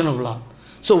ocean of love.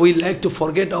 So we like to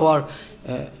forget our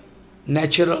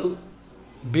natural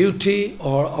beauty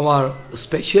or our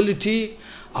speciality,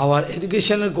 our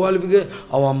educational qualification,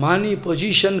 our money,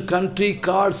 position, country,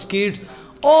 cars, kids,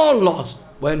 all lost.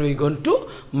 When we are going to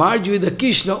merge with the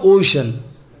Krishna ocean.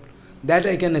 That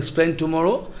I can explain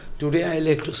tomorrow. Today I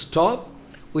like to stop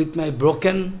with my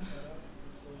broken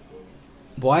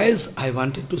voice. I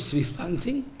wanted to speak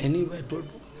something, anyway.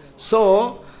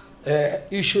 So,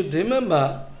 you should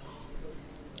remember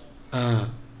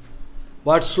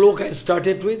what sloka I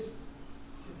started with.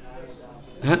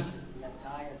 Huh?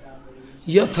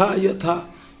 Yatha yatha.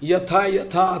 Yatha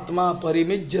yatha atma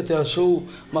parimijyate asau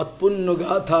matpunno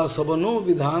gatha sabano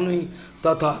vidhanui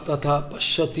tatha tatha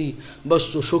pashyati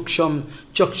vastu suksham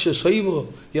chaksha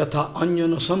saiva yatha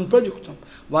anyana samprajuktam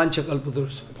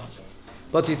vanchakalpadursadhasa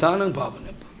patitanam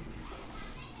pavanam.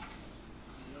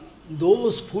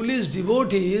 Those foolish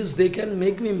devotees, they can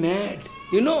make me mad.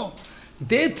 You know,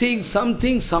 they think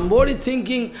something, somebody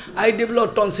thinking I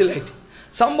developed tonsillitis.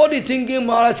 Somebody thinking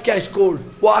Maharaj catch cold,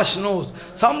 wash nose.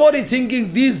 Somebody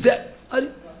thinking this, that.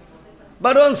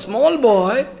 But one small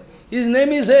boy, his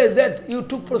name is that you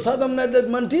took prasadam at that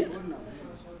mantir.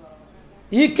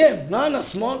 He came, that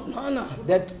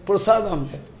prasadam.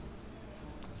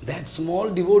 That small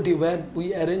devotee where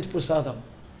we arrange prasadam.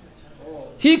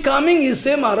 He coming, he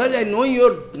say, Maharaj, I know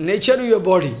your nature of your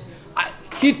body.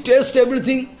 He tests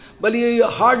everything, but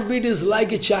your heartbeat is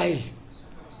like a child.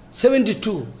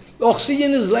 72.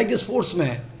 Oxygen is like a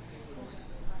sportsman.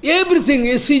 Everything,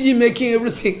 ACG making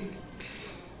everything.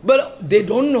 But they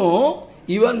don't know,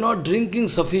 you are not drinking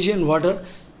sufficient water,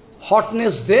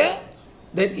 hotness there,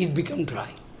 then it become dry.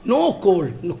 No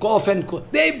cold, no cough and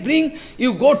cold. They bring,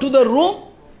 you go to the room,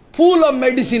 full of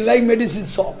medicine, like medicine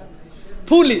shop.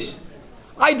 Foolish.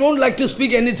 I don't like to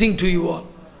speak anything to you all.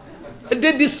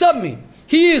 They disturb me.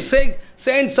 He is saying,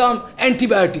 send some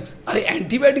antibiotics.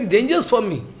 Antibiotics dangerous for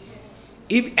me.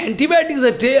 If antibiotics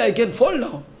are take, I can fall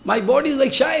down. My body is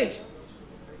like child.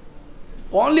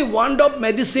 Only one drop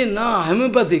medicine,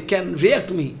 homeopathy, can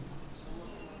react me.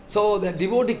 So the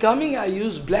devotee coming, I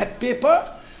use black pepper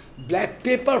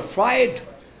fried,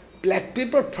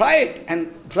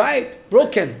 and dried,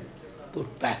 broken.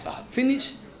 Put pasta,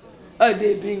 finish.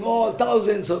 They bring all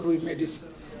thousands of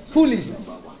medicine. Foolish.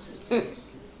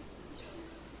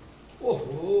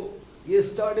 Oh,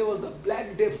 yesterday was the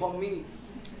black day for me.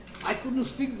 I couldn't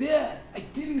speak there. I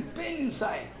feeling pain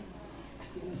inside. I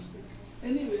couldn't speak.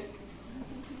 Anyway,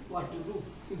 what to do?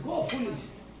 You go foolish.